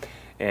in,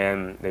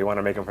 and they want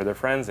to make them for their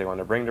friends. They want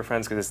to bring their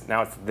friends because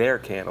now it's their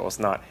candle. It's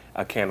not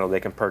a candle they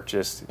can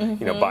purchase,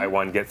 you know, buy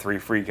one, get 3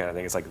 free kind of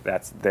thing. It's like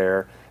that's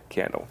their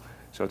candle.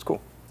 So it's cool.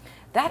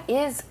 That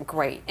is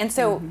great. And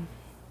so,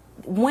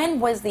 when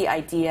was the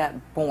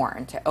idea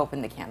born to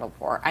open the candle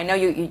pour? I know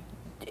you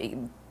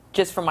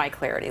just for my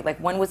clarity, like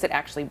when was it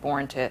actually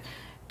born to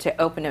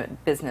open a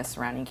business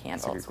surrounding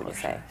candles, would you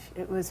say?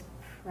 It was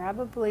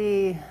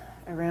probably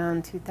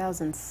around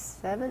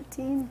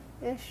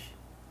 2017-ish.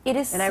 It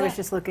is. And I was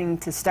just looking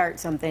to start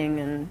something,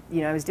 and you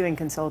know, I was doing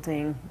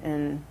consulting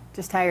and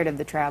just tired of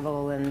the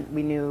travel, and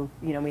we knew,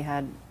 you know, we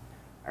had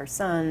our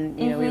son,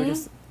 you know, we were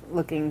just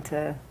looking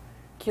to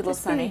cute little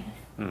Sonny.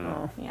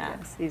 Oh, Yeah.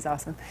 yes, he's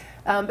awesome.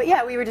 But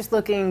yeah, we were just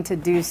looking to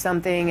do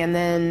something, and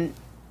then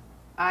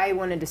I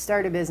wanted to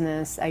start a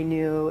business, I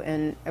knew,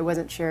 and I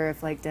wasn't sure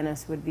if like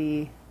Dennis would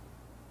be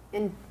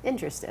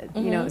interested.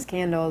 You know, it was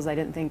candles, I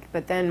didn't think,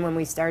 but then when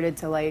we started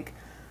to like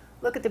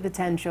look at the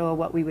potential,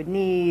 what we would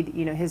need,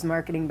 you know, his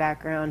marketing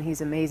background,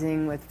 he's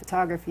amazing with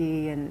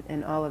photography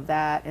and all of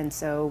that, and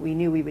so we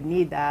knew we would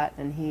need that,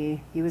 and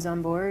he was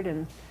on board,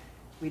 and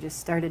we just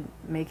started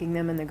making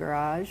them in the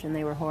garage, and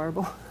they were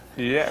horrible.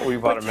 Yeah, we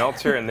bought a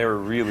melter, and they were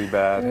really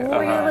bad.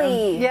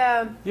 Really?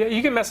 Yeah. Yeah,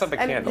 you can mess up a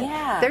candle.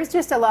 Yeah. There's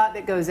just a lot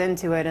that goes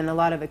into it and a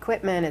lot of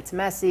equipment. It's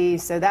messy.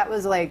 So that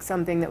was like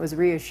something that was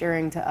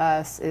reassuring to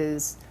us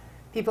is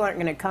people aren't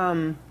going to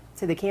come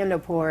to the candle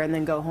pour and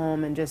then go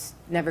home and just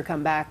never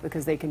come back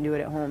because they can do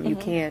it at home. You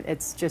can't.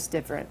 It's just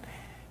different.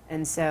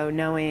 And so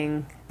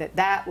knowing that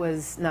that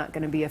was not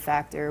going to be a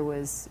factor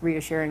was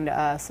reassuring to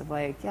us of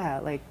like, yeah,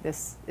 like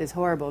this is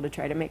horrible to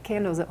try to make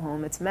candles at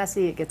home. It's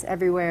messy, it gets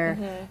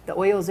everywhere, the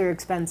oils are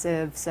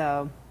expensive,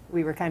 so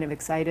we were kind of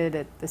excited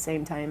at the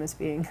same time as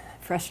being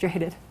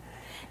frustrated.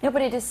 No,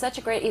 but it is such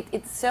a great,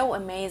 it's so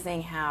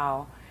amazing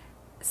how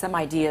some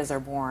ideas are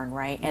born,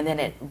 right? And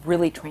then it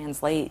really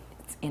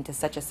translates into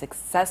such a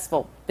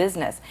successful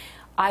business.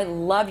 I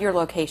love your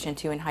location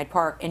too in Hyde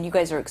Park, and you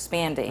guys are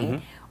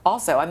expanding.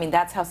 Also, I mean,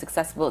 that's how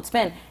successful it's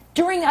been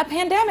during a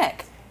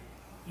pandemic.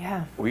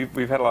 Yeah.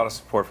 We've had a lot of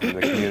support from the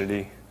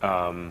community,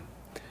 and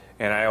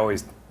I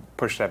always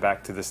push that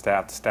back to the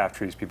staff. The staff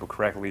treats people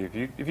correctly. If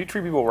you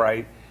treat people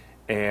right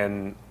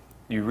and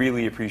you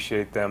really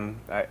appreciate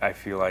them, I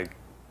feel like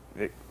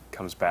it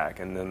comes back.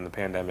 And then the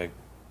pandemic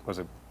was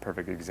a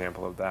perfect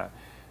example of that.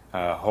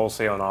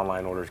 Wholesale and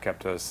online orders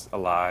kept us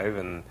alive,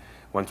 and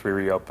once we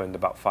reopened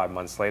about 5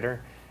 months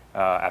later,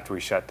 after we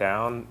shut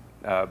down,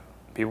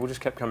 people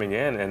just kept coming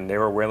in, and they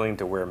were willing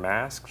to wear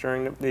masks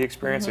during the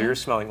experience. So you're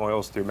smelling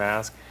oils through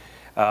masks.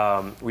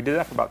 We did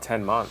that for about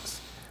 10 months.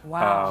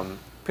 Wow.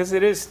 Because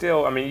it is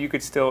still, I mean, you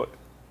could still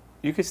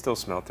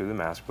smell through the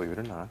mask, believe it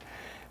or not.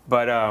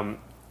 But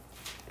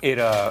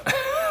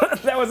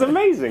that was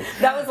amazing.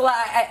 That was a lot.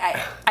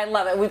 I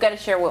love it. We've got to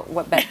share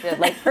what Beth did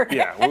later.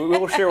 Yeah,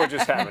 we'll share what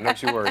just happened.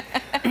 Don't you worry.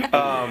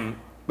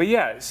 But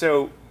yeah,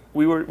 so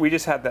we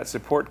just had that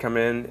support come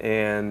in,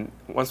 and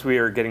once we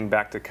are getting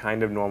back to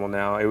kind of normal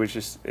now, it's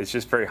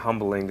just very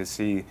humbling to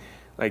see,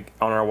 like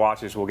on our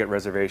watches, we'll get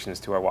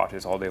reservations to our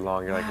watches all day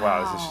long. You're like,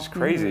 wow, this is just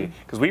crazy,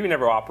 because we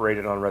never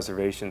operated on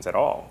reservations at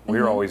all. We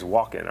were always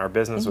walk-in. Our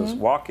business was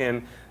walk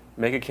in,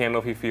 make a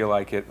candle if you feel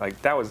like it.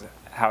 Like that was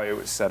how it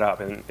was set up,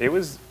 and it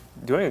was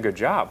doing a good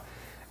job.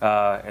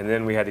 And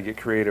then we had to get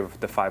creative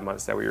the 5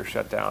 months that we were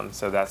shut down.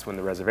 So that's when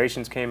the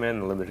reservations came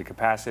in, the limited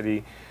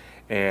capacity,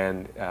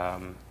 and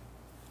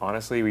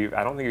honestly,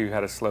 I don't think we've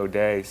had a slow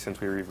day since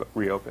we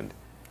reopened.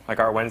 Like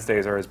our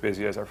Wednesdays are as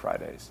busy as our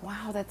Fridays.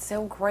 Wow, that's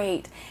so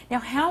great. Now,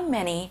 how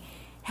many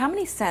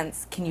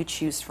scents can you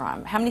choose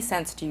from? How many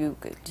scents do you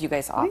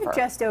guys offer? We have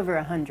just over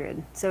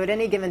 100. So at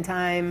any given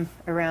time,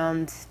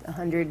 around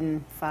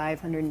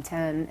 105,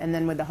 110, and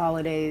then with the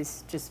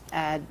holidays, just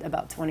add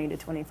about 20 to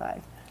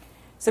 25.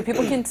 So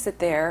people can sit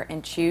there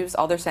and choose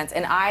all their scents,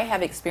 and I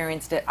have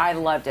experienced it. I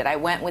loved it. I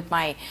went with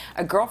a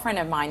girlfriend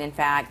of mine, in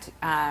fact,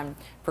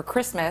 for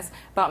Christmas,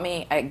 bought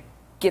me a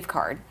gift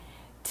card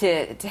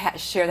to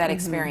share that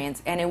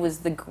experience, and it was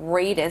the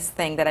greatest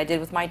thing that I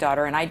did with my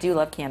daughter, and I do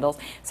love candles,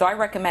 so I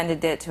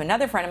recommended it to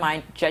another friend of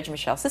mine, Judge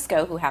Michelle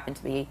Cisco, who happened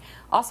to be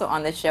also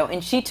on this show,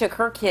 and she took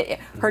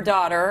her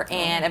daughter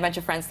and a bunch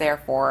of friends there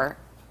for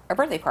a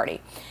birthday party.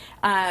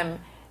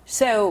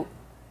 So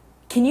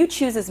can you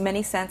choose as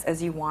many scents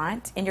as you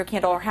want in your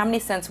candle, or how many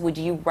scents would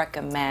you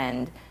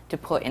recommend to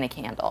put in a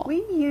candle?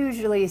 We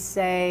usually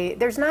say,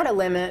 there's not a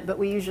limit, but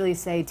we usually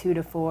say 2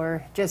 to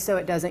 4, just so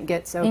it doesn't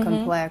get so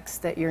complex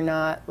that you're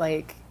not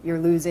like, you're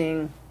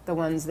losing the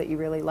ones that you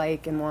really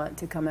like and want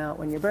to come out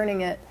when you're burning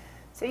it.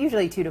 So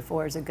usually 2 to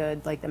 4 is a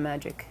good, like the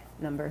magic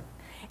number.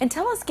 And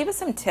give us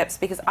some tips,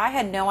 because I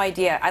had no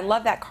idea. I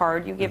love that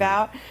card you give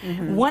out.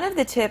 One of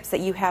the tips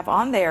that you have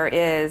on there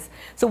is,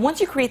 so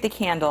once you create the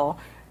candle,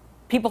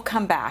 people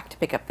come back to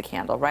pick up the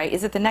candle, right?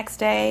 Is it the next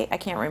day? I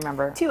can't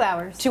remember. 2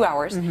 hours. 2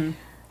 hours.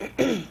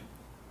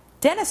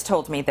 Dennis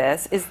told me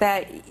this, is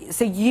that,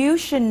 so you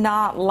should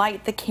not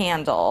light the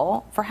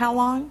candle for how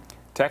long?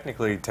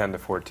 Technically 10 to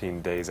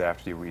 14 days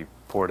after we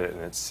poured it and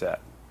it's set.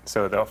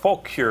 So the full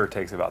cure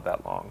takes about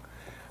that long.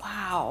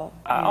 Wow.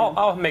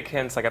 I'll make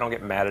hints, like I don't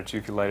get mad at you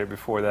if you light it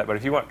before that, but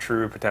if you want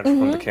true potential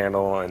from the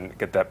candle and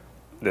get the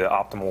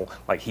optimal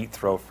like heat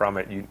throw from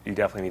it, you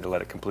definitely need to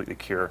let it completely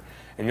cure.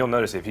 And you'll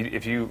notice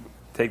if you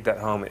take that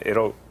home,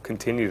 it'll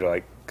continue to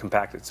like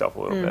compact itself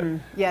a little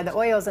bit. Yeah, the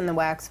oils and the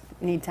wax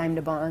need time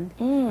to bond,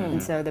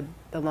 and so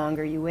the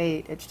longer you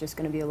wait, it's just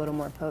going to be a little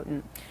more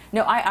potent.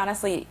 No, I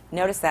honestly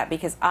noticed that,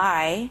 because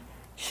I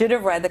should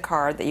have read the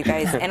card that you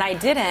guys, and I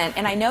didn't,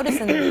 and I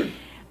noticed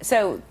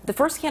so the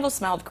first candle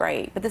smelled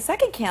great, but the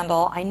second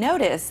candle, I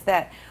noticed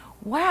that,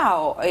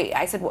 wow,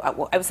 I said,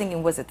 I was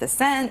thinking, was it the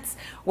scents?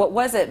 What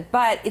was it?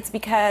 But it's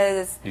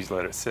because You just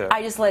let it sit.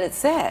 I just let it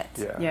sit.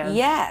 Yeah.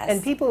 Yes.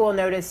 And people will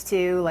notice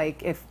too,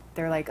 like if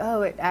they're like,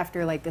 oh,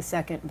 after like the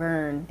second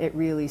burn, it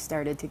really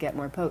started to get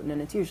more potent,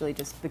 and it's usually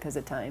just because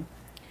of time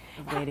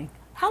of waiting.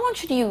 How long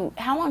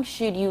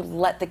should you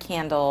let the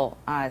candle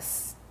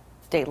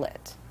stay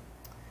lit?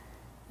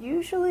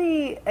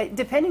 Usually,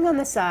 depending on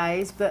the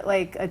size, but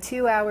like a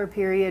 2-hour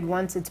period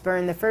once it's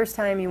burned. The first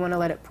time you want to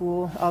let it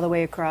pool all the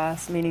way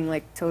across, meaning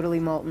like totally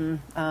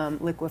molten,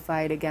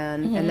 liquefied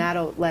again, and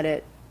that'll let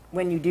it,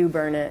 when you do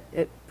burn it,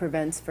 it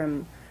prevents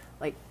from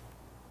like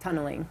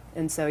tunneling,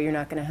 and so you're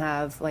not going to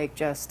have like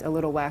just a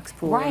little wax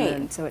pool, Right. and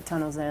then, so it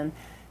tunnels in.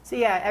 So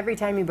yeah, every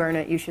time you burn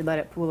it, you should let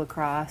it pool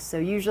across. So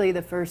usually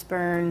the first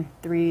burn,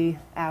 3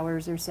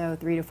 hours or so,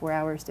 3 to 4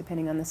 hours,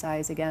 depending on the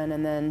size again,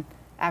 and then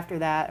after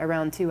that,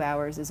 around 2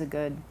 hours is a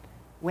good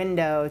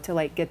window to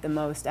like get the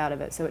most out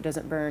of it, so it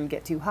doesn't burn,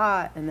 get too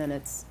hot, and then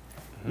it's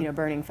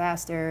burning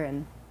faster.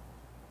 And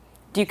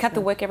do you cut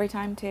the wick every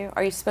time too?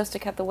 Are you supposed to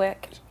cut the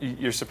wick?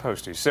 You're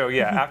supposed to. So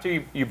yeah,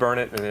 after you burn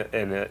it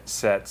and it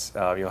sets,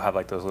 you'll have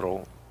like those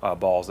little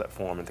balls that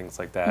form and things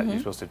like that. You're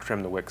supposed to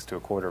trim the wicks to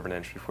 1/4 of an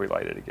inch before you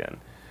light it again.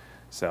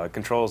 So it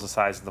controls the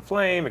size of the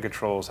flame, it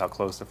controls how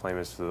close the flame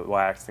is to the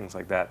wax, things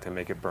like that, to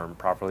make it burn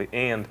properly,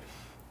 and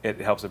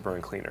it helps it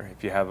burn cleaner.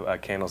 If you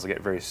have candles that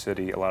get very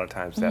sooty, a lot of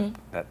times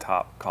that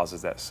top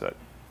causes that soot.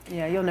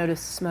 Yeah, you'll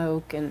notice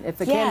smoke, and if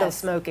the candle's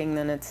smoking,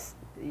 then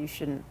you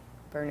shouldn't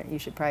burn it. You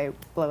should probably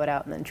blow it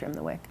out and then trim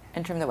the wick.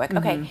 And trim the wick.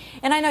 Okay.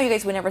 And I know you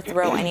guys would never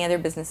throw any other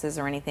businesses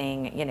or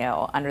anything,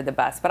 under the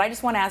bus, but I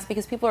just want to ask,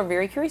 because people are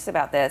very curious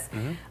about this.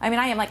 I mean,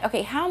 I am like,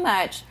 okay, how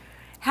much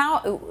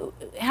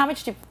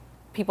do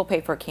people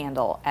pay for a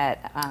candle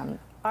at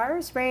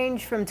Ours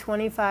range from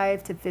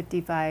 25 to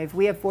 55.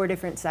 We have 4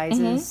 different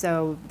sizes,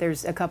 so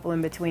there's a couple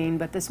in between,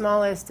 but the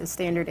smallest, a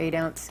standard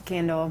 8-ounce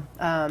candle,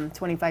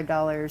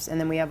 $25, and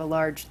then we have a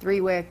large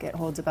 3-wick. It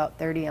holds about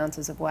 30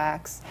 ounces of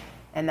wax,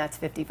 and that's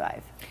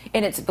 $55.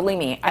 And it's, believe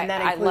me, And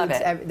that I love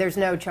includes it. there's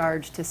no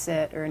charge to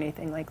sit or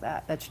anything like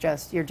that. That's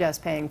just, you're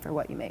just paying for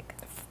what you make.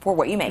 For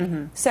what you make.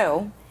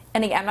 So,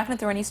 and again, I'm not going to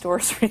throw any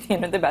stores or anything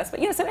under the bus, but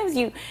sometimes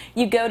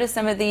you go to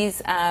some of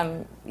these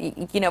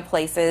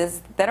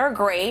places that are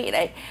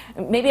great.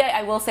 Maybe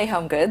I will say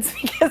Home Goods,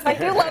 because I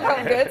do love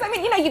Home Goods. I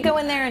mean, you go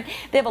in there and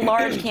they have a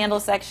large candle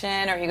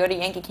section, or you go to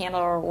Yankee Candle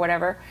or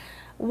whatever.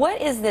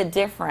 What is the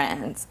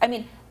difference? I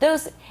mean,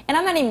 those, and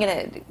I'm not even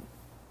going to.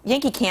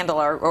 Yankee Candle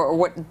or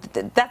what?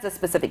 That's a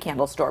specific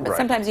candle store, but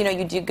sometimes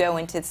you do go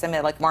into some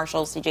like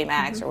Marshalls, TJ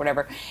Maxx, or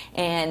whatever.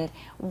 And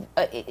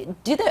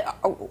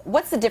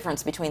what's the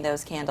difference between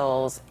those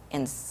candles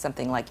and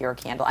something like your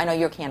candle? I know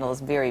your candle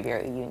is very,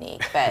 very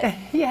unique, but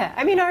yeah,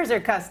 I mean, ours are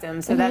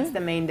custom, so that's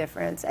the main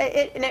difference.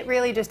 And it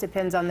really just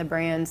depends on the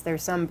brands.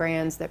 There's some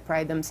brands that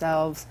pride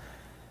themselves,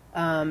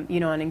 on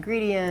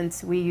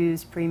ingredients. We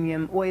use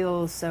premium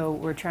oils, so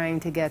we're trying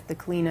to get the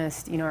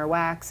cleanest, our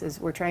waxes,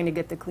 we're trying to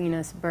get the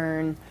cleanest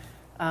burn,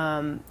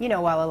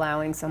 while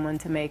allowing someone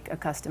to make a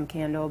custom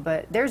candle.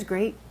 But there's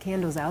great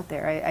candles out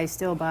there. I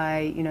still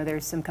buy,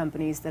 there's some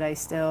companies that I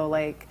still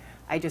like.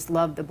 I just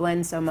love the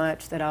blend so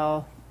much that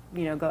I'll,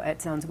 go,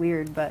 it sounds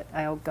weird, but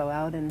I'll go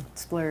out and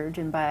splurge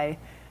and buy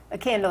a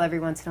candle every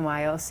once in a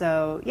while.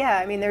 So yeah,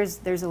 I mean, there's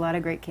a lot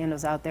of great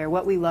candles out there.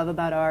 What we love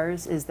about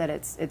ours is that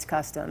it's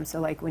custom. So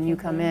like when you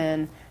come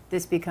in,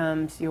 this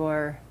becomes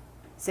your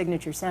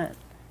signature scent.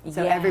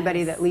 So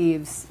everybody that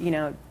leaves,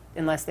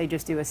 unless they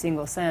just do a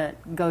single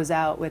scent, goes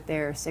out with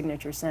their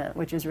signature scent,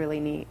 which is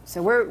really neat.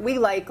 So we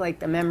like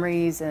the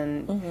memories,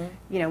 and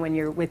when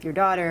you're with your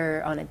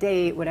daughter on a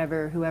date,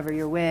 whoever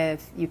you're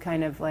with, you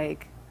kind of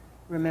like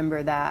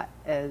remember that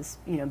as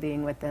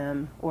being with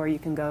them. Or you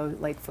can go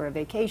like for a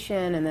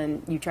vacation, and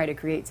then you try to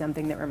create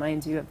something that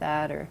reminds you of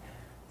that or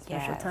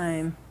special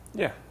time.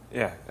 Yeah.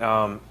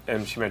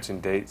 And she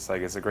mentioned dates.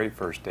 Like, it's a great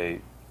first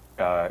date.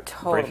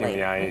 Totally. Breaking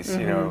the ice.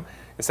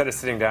 Instead of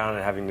sitting down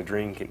and having to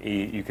drink and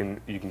eat, you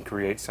can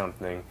create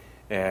something,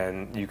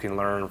 and you can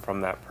learn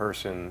from that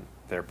person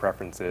their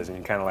preferences, and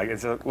you kind of like,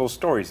 it's little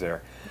stories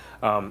there.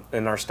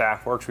 And our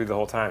staff works with you the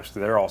whole time, so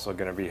they're also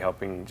going to be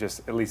helping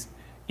just at least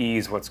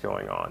ease what's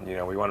going on.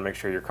 We want to make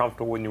sure you're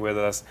comfortable when you're with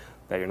us,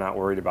 that you're not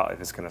worried about if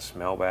it's going to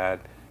smell bad,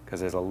 because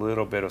there's a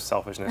little bit of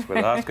selfishness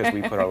with us, because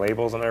we put our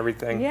labels on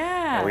everything.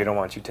 Yeah. And we don't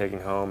want you taking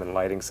home and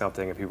lighting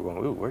something and people going,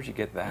 ooh, where'd you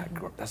get that?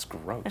 That's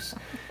gross.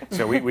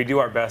 So we do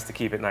our best to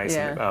keep it nice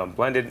and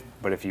blended,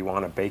 but if you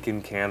want a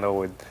bacon candle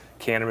with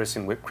cannabis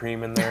and whipped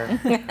cream in there,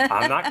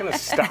 I'm not going to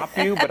stop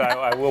you, but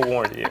I will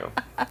warn you.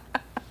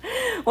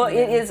 Well,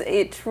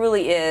 it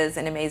truly is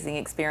an amazing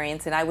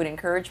experience, and I would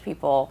encourage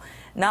people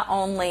not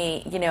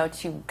only,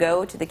 to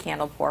go to the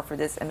candle pour for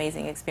this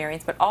amazing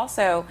experience, but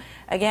also,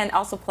 again,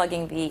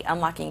 plugging the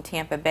Unlocking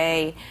Tampa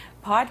Bay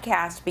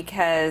podcast,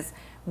 because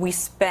we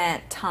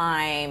spent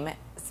time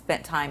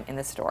in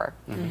the store.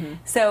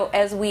 So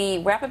as we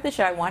wrap up the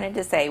show, I wanted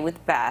to say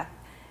with Beth,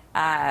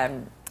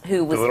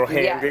 who was the little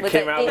hand that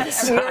came out.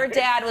 Your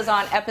dad was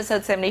on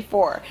episode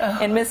 74,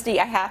 and Misty,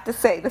 I have to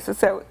say, this is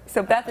so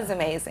Beth is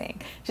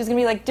amazing. She's gonna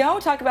be like,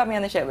 don't talk about me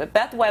on the show, but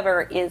Beth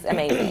Weber is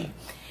amazing.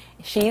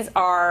 She's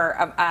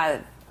our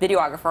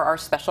videographer, our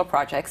special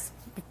projects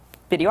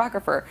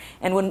videographer.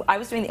 And when I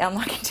was doing the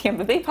Unlocking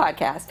Tampa Bay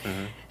podcast,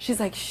 she's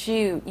like,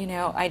 shoot,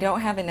 I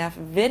don't have enough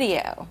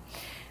video.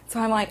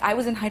 So I'm like, I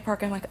was in Hyde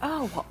Park, I'm like,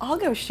 oh, well, I'll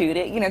go shoot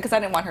it, because I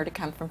didn't want her to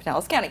come from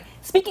Pinellas County.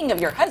 Speaking of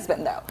your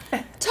husband, though,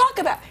 talk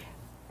about.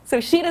 So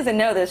she doesn't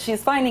know this.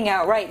 She's finding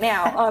out right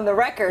now on the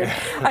record.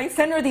 I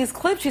send her these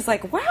clips. She's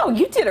like, wow,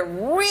 you did a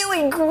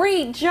really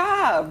great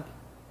job.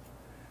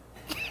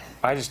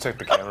 I just took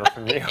the camera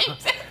from you.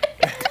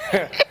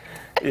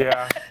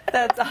 Yeah.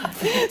 That's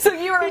awesome. So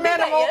you were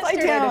meant to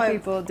multi-talent.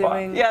 People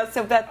doing. Yeah,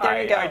 so Beth,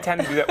 there you go. I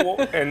tend to do that. Well,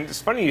 and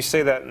it's funny you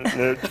say that.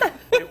 And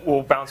it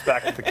will bounce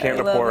back to the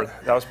candle pour.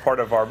 That was part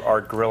of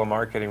our guerrilla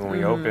marketing when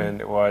we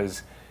opened. It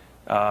was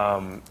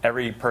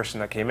every person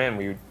that came in,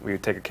 we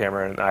would take a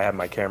camera, and I had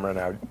my camera,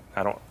 and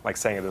I don't like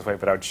saying it this way,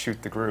 but I would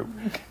shoot the group.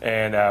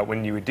 And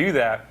when you would do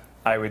that,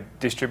 I would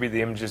distribute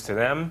the images to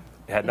them.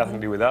 It had nothing to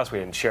do with us. We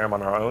didn't share them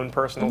on our own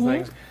personal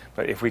things.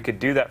 But if we could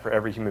do that for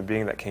every human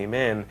being that came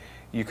in,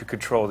 you could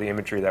control the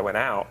imagery that went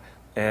out.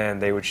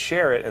 And they would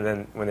share it, and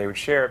then when they would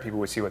share it, people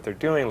would see what they're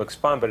doing. It looks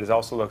fun, but it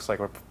also looks like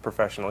a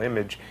professional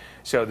image.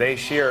 So they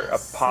share a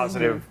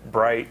positive,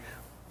 bright,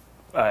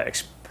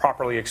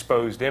 properly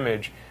exposed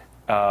image.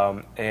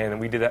 And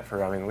we did that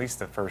for, at least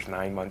the first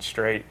 9 months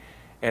straight.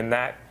 And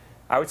that,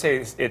 I would say,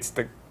 it's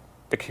the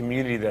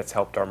community that's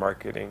helped our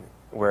marketing,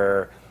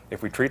 where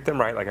if we treat them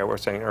right, like I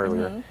was saying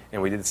earlier,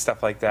 and we did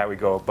stuff like that, we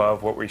go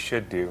above what we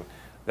should do,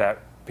 that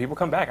people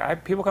come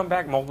back. People come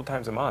back multiple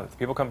times a month.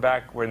 People come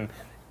back when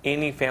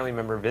any family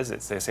member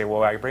visits. They say,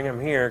 well, I bring them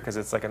here because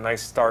it's like a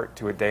nice start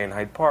to a day in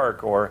Hyde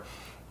Park, or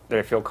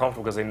they feel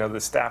comfortable because they know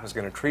the staff is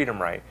going to treat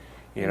them right.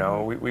 You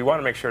know, we want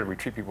to make sure that we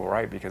treat people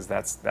right, because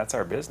that's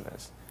our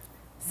business.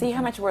 See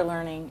how much we're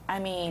learning. I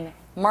mean,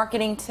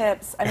 marketing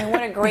tips. I mean,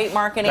 what a great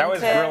marketing That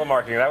was tip. guerrilla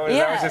marketing. That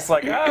was just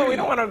like, oh, we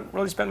don't want to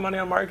really spend money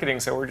on marketing,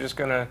 so we're just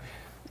going to,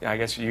 I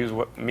guess, use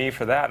me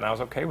for that. And I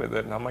was okay with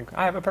it. And I'm like,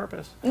 I have a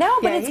purpose. No,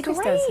 but it's he great.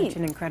 just does such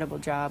an incredible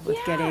job with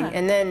getting.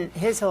 And then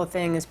his whole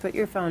thing is put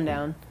your phone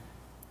down,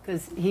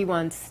 because he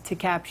wants to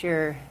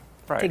capture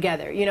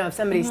together. You know, if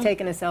somebody's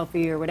taking a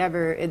selfie or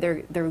whatever,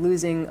 they're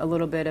losing a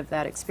little bit of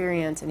that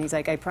experience. And he's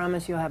like, I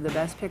promise you'll have the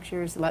best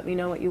pictures. Let me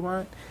know what you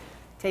want.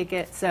 Take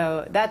it.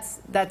 So that's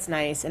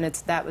nice, and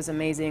that was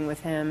amazing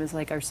with him. Is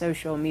like our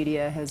social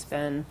media has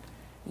been,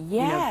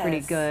 pretty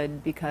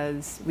good,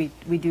 because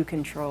we do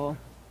control.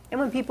 And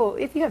when people,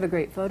 if you have a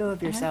great photo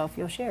of yourself,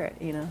 you'll share it.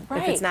 You know,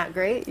 if it's not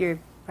great, you're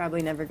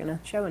probably never going to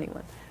show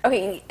anyone.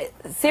 Okay,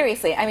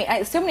 seriously, I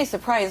mean, so many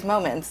surprise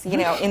moments,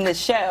 in the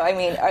show. I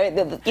mean,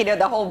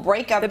 the whole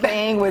breakup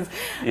thing was,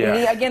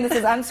 again, this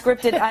is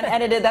unscripted,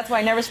 unedited. That's why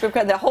I never script.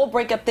 The whole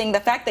breakup thing,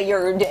 the fact that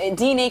you're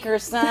Dean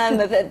Akers' son,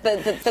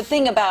 the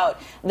thing about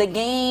the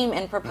game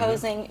and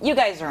proposing. You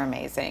guys are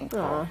amazing.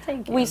 Oh,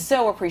 thank you. We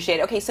so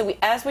appreciate it. Okay, so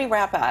as we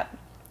wrap up,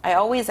 I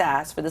always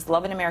ask for this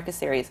Love in America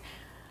series,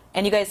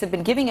 and you guys have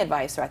been giving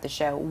advice throughout the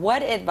show.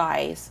 What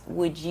advice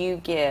would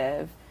you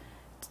give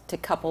to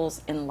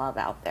couples in love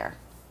out there?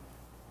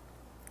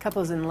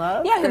 Couples in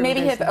love? Yeah, who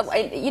maybe have,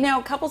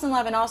 couples in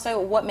love, and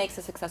also what makes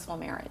a successful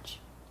marriage?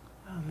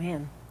 Oh,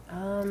 man.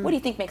 What do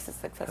you think makes a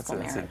successful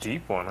marriage? That's a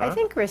deep one, huh? I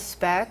think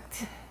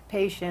respect,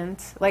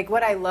 patience. Like,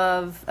 what I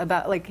love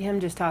about, like, him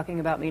just talking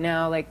about me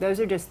now, like, those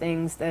are just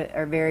things that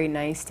are very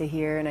nice to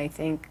hear. And I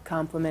think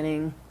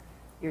complimenting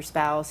your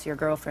spouse, your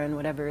girlfriend,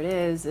 whatever it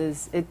is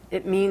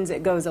it means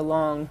it goes a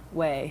long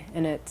way.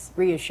 And it's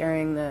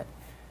reassuring that,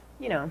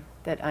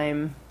 that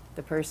I'm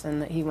the person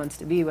that he wants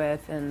to be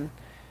with and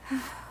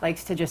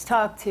likes to just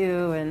talk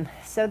to. And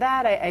so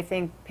that, I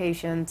think,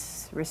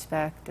 patience,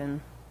 respect,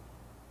 and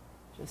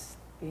just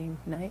being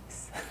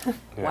nice.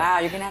 Wow,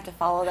 you're going to have to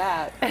follow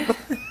that.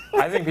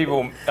 I think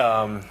people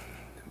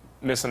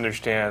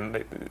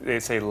misunderstand. They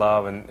say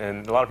love,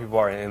 and a lot of people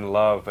are in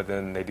love, but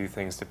then they do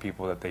things to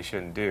people that they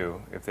shouldn't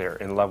do. If they're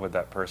in love with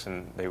that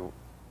person, they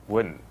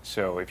wouldn't.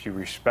 So if you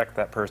respect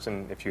that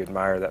person, if you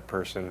admire that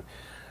person,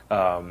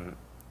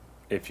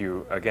 if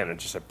you, again,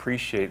 just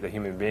appreciate the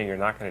human being, you're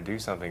not going to do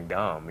something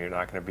dumb. You're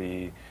not going to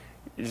be,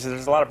 there's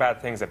a lot of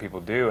bad things that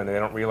people do, and they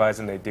don't realize,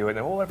 and they do it,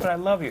 and well, but I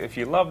love you. If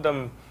you loved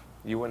them,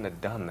 you wouldn't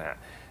have done that.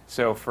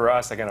 So for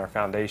us, again, our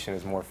foundation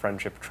is more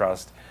friendship,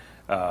 trust,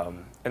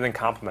 and then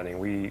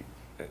complimenting.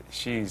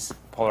 She's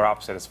polar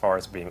opposite as far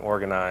as being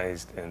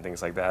organized and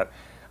things like that.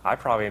 I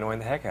probably annoy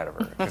the heck out of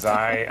her, because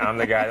I'm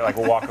the guy that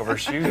will walk over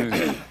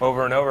shoes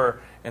over and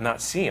over and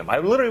not see him. I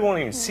literally won't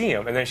even see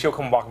him, and then she'll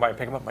come walking by and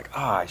pick them up. I'm like,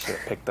 I should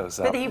have picked those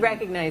up. But he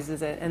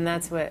recognizes it, and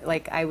that's what,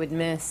 like, I would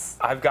miss.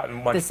 I've gotten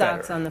much better. The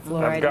socks on the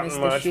floor. I'd miss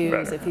the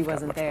shoes if he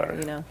wasn't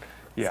there,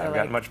 Yeah, so, I've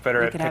gotten much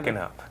better at picking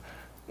up.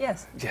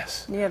 Yes.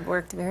 Yes. You have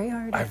worked very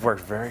hard. I've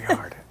worked very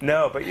hard.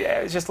 No, but yeah,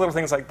 it's just little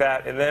things like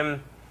that. And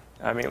then,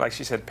 I mean, like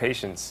she said,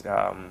 patience.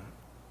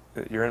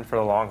 You're in for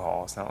the long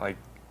haul. It's not like,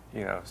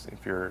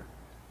 if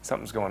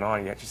something's going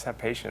on, you just have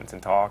patience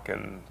and talk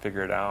and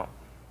figure it out.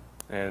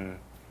 And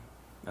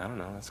I don't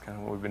know, that's kind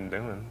of what we've been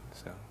doing.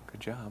 So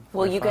good job.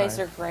 Well, you guys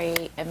are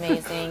great,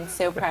 amazing.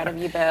 So proud of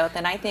you both.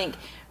 And I think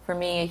for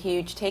me, a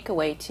huge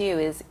takeaway too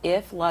is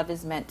if love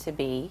is meant to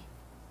be,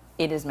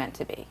 it is meant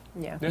to be.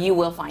 Yeah. You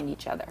will find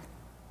each other.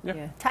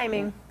 Yeah.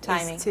 Timing.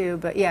 Timing. Too,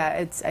 but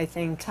yeah, I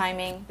think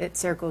timing. It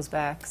circles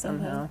back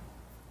somehow.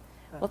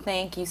 Well,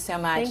 thank you so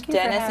much. Thank you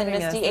Dennis for and having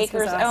Misty us.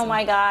 Akers. Awesome. Oh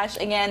my gosh.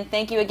 Again,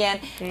 thank you again.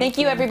 Thank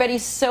you you. everybody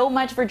so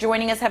much for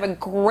joining us. Have a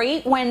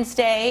great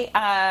Wednesday.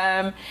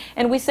 And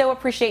we so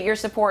appreciate your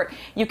support.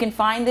 You can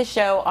find this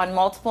show on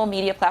multiple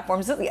media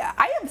platforms.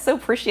 I am so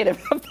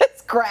appreciative of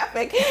this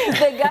graphic.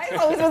 The guys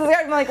always was there.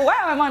 I'm like,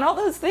 wow, I'm on all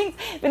those things.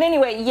 But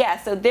anyway, yeah,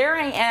 so there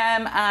I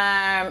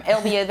am.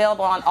 It'll be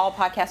available on all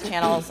podcast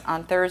channels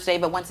on Thursday.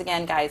 But once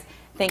again, guys,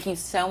 thank you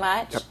so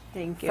much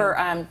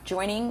for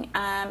joining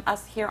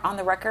us here on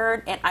The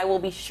Record, and I will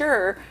be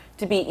sure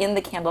to be in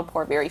the candle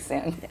pour very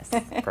soon. Yes.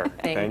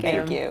 Perfect.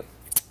 Thank you.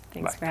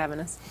 Thanks for having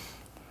us.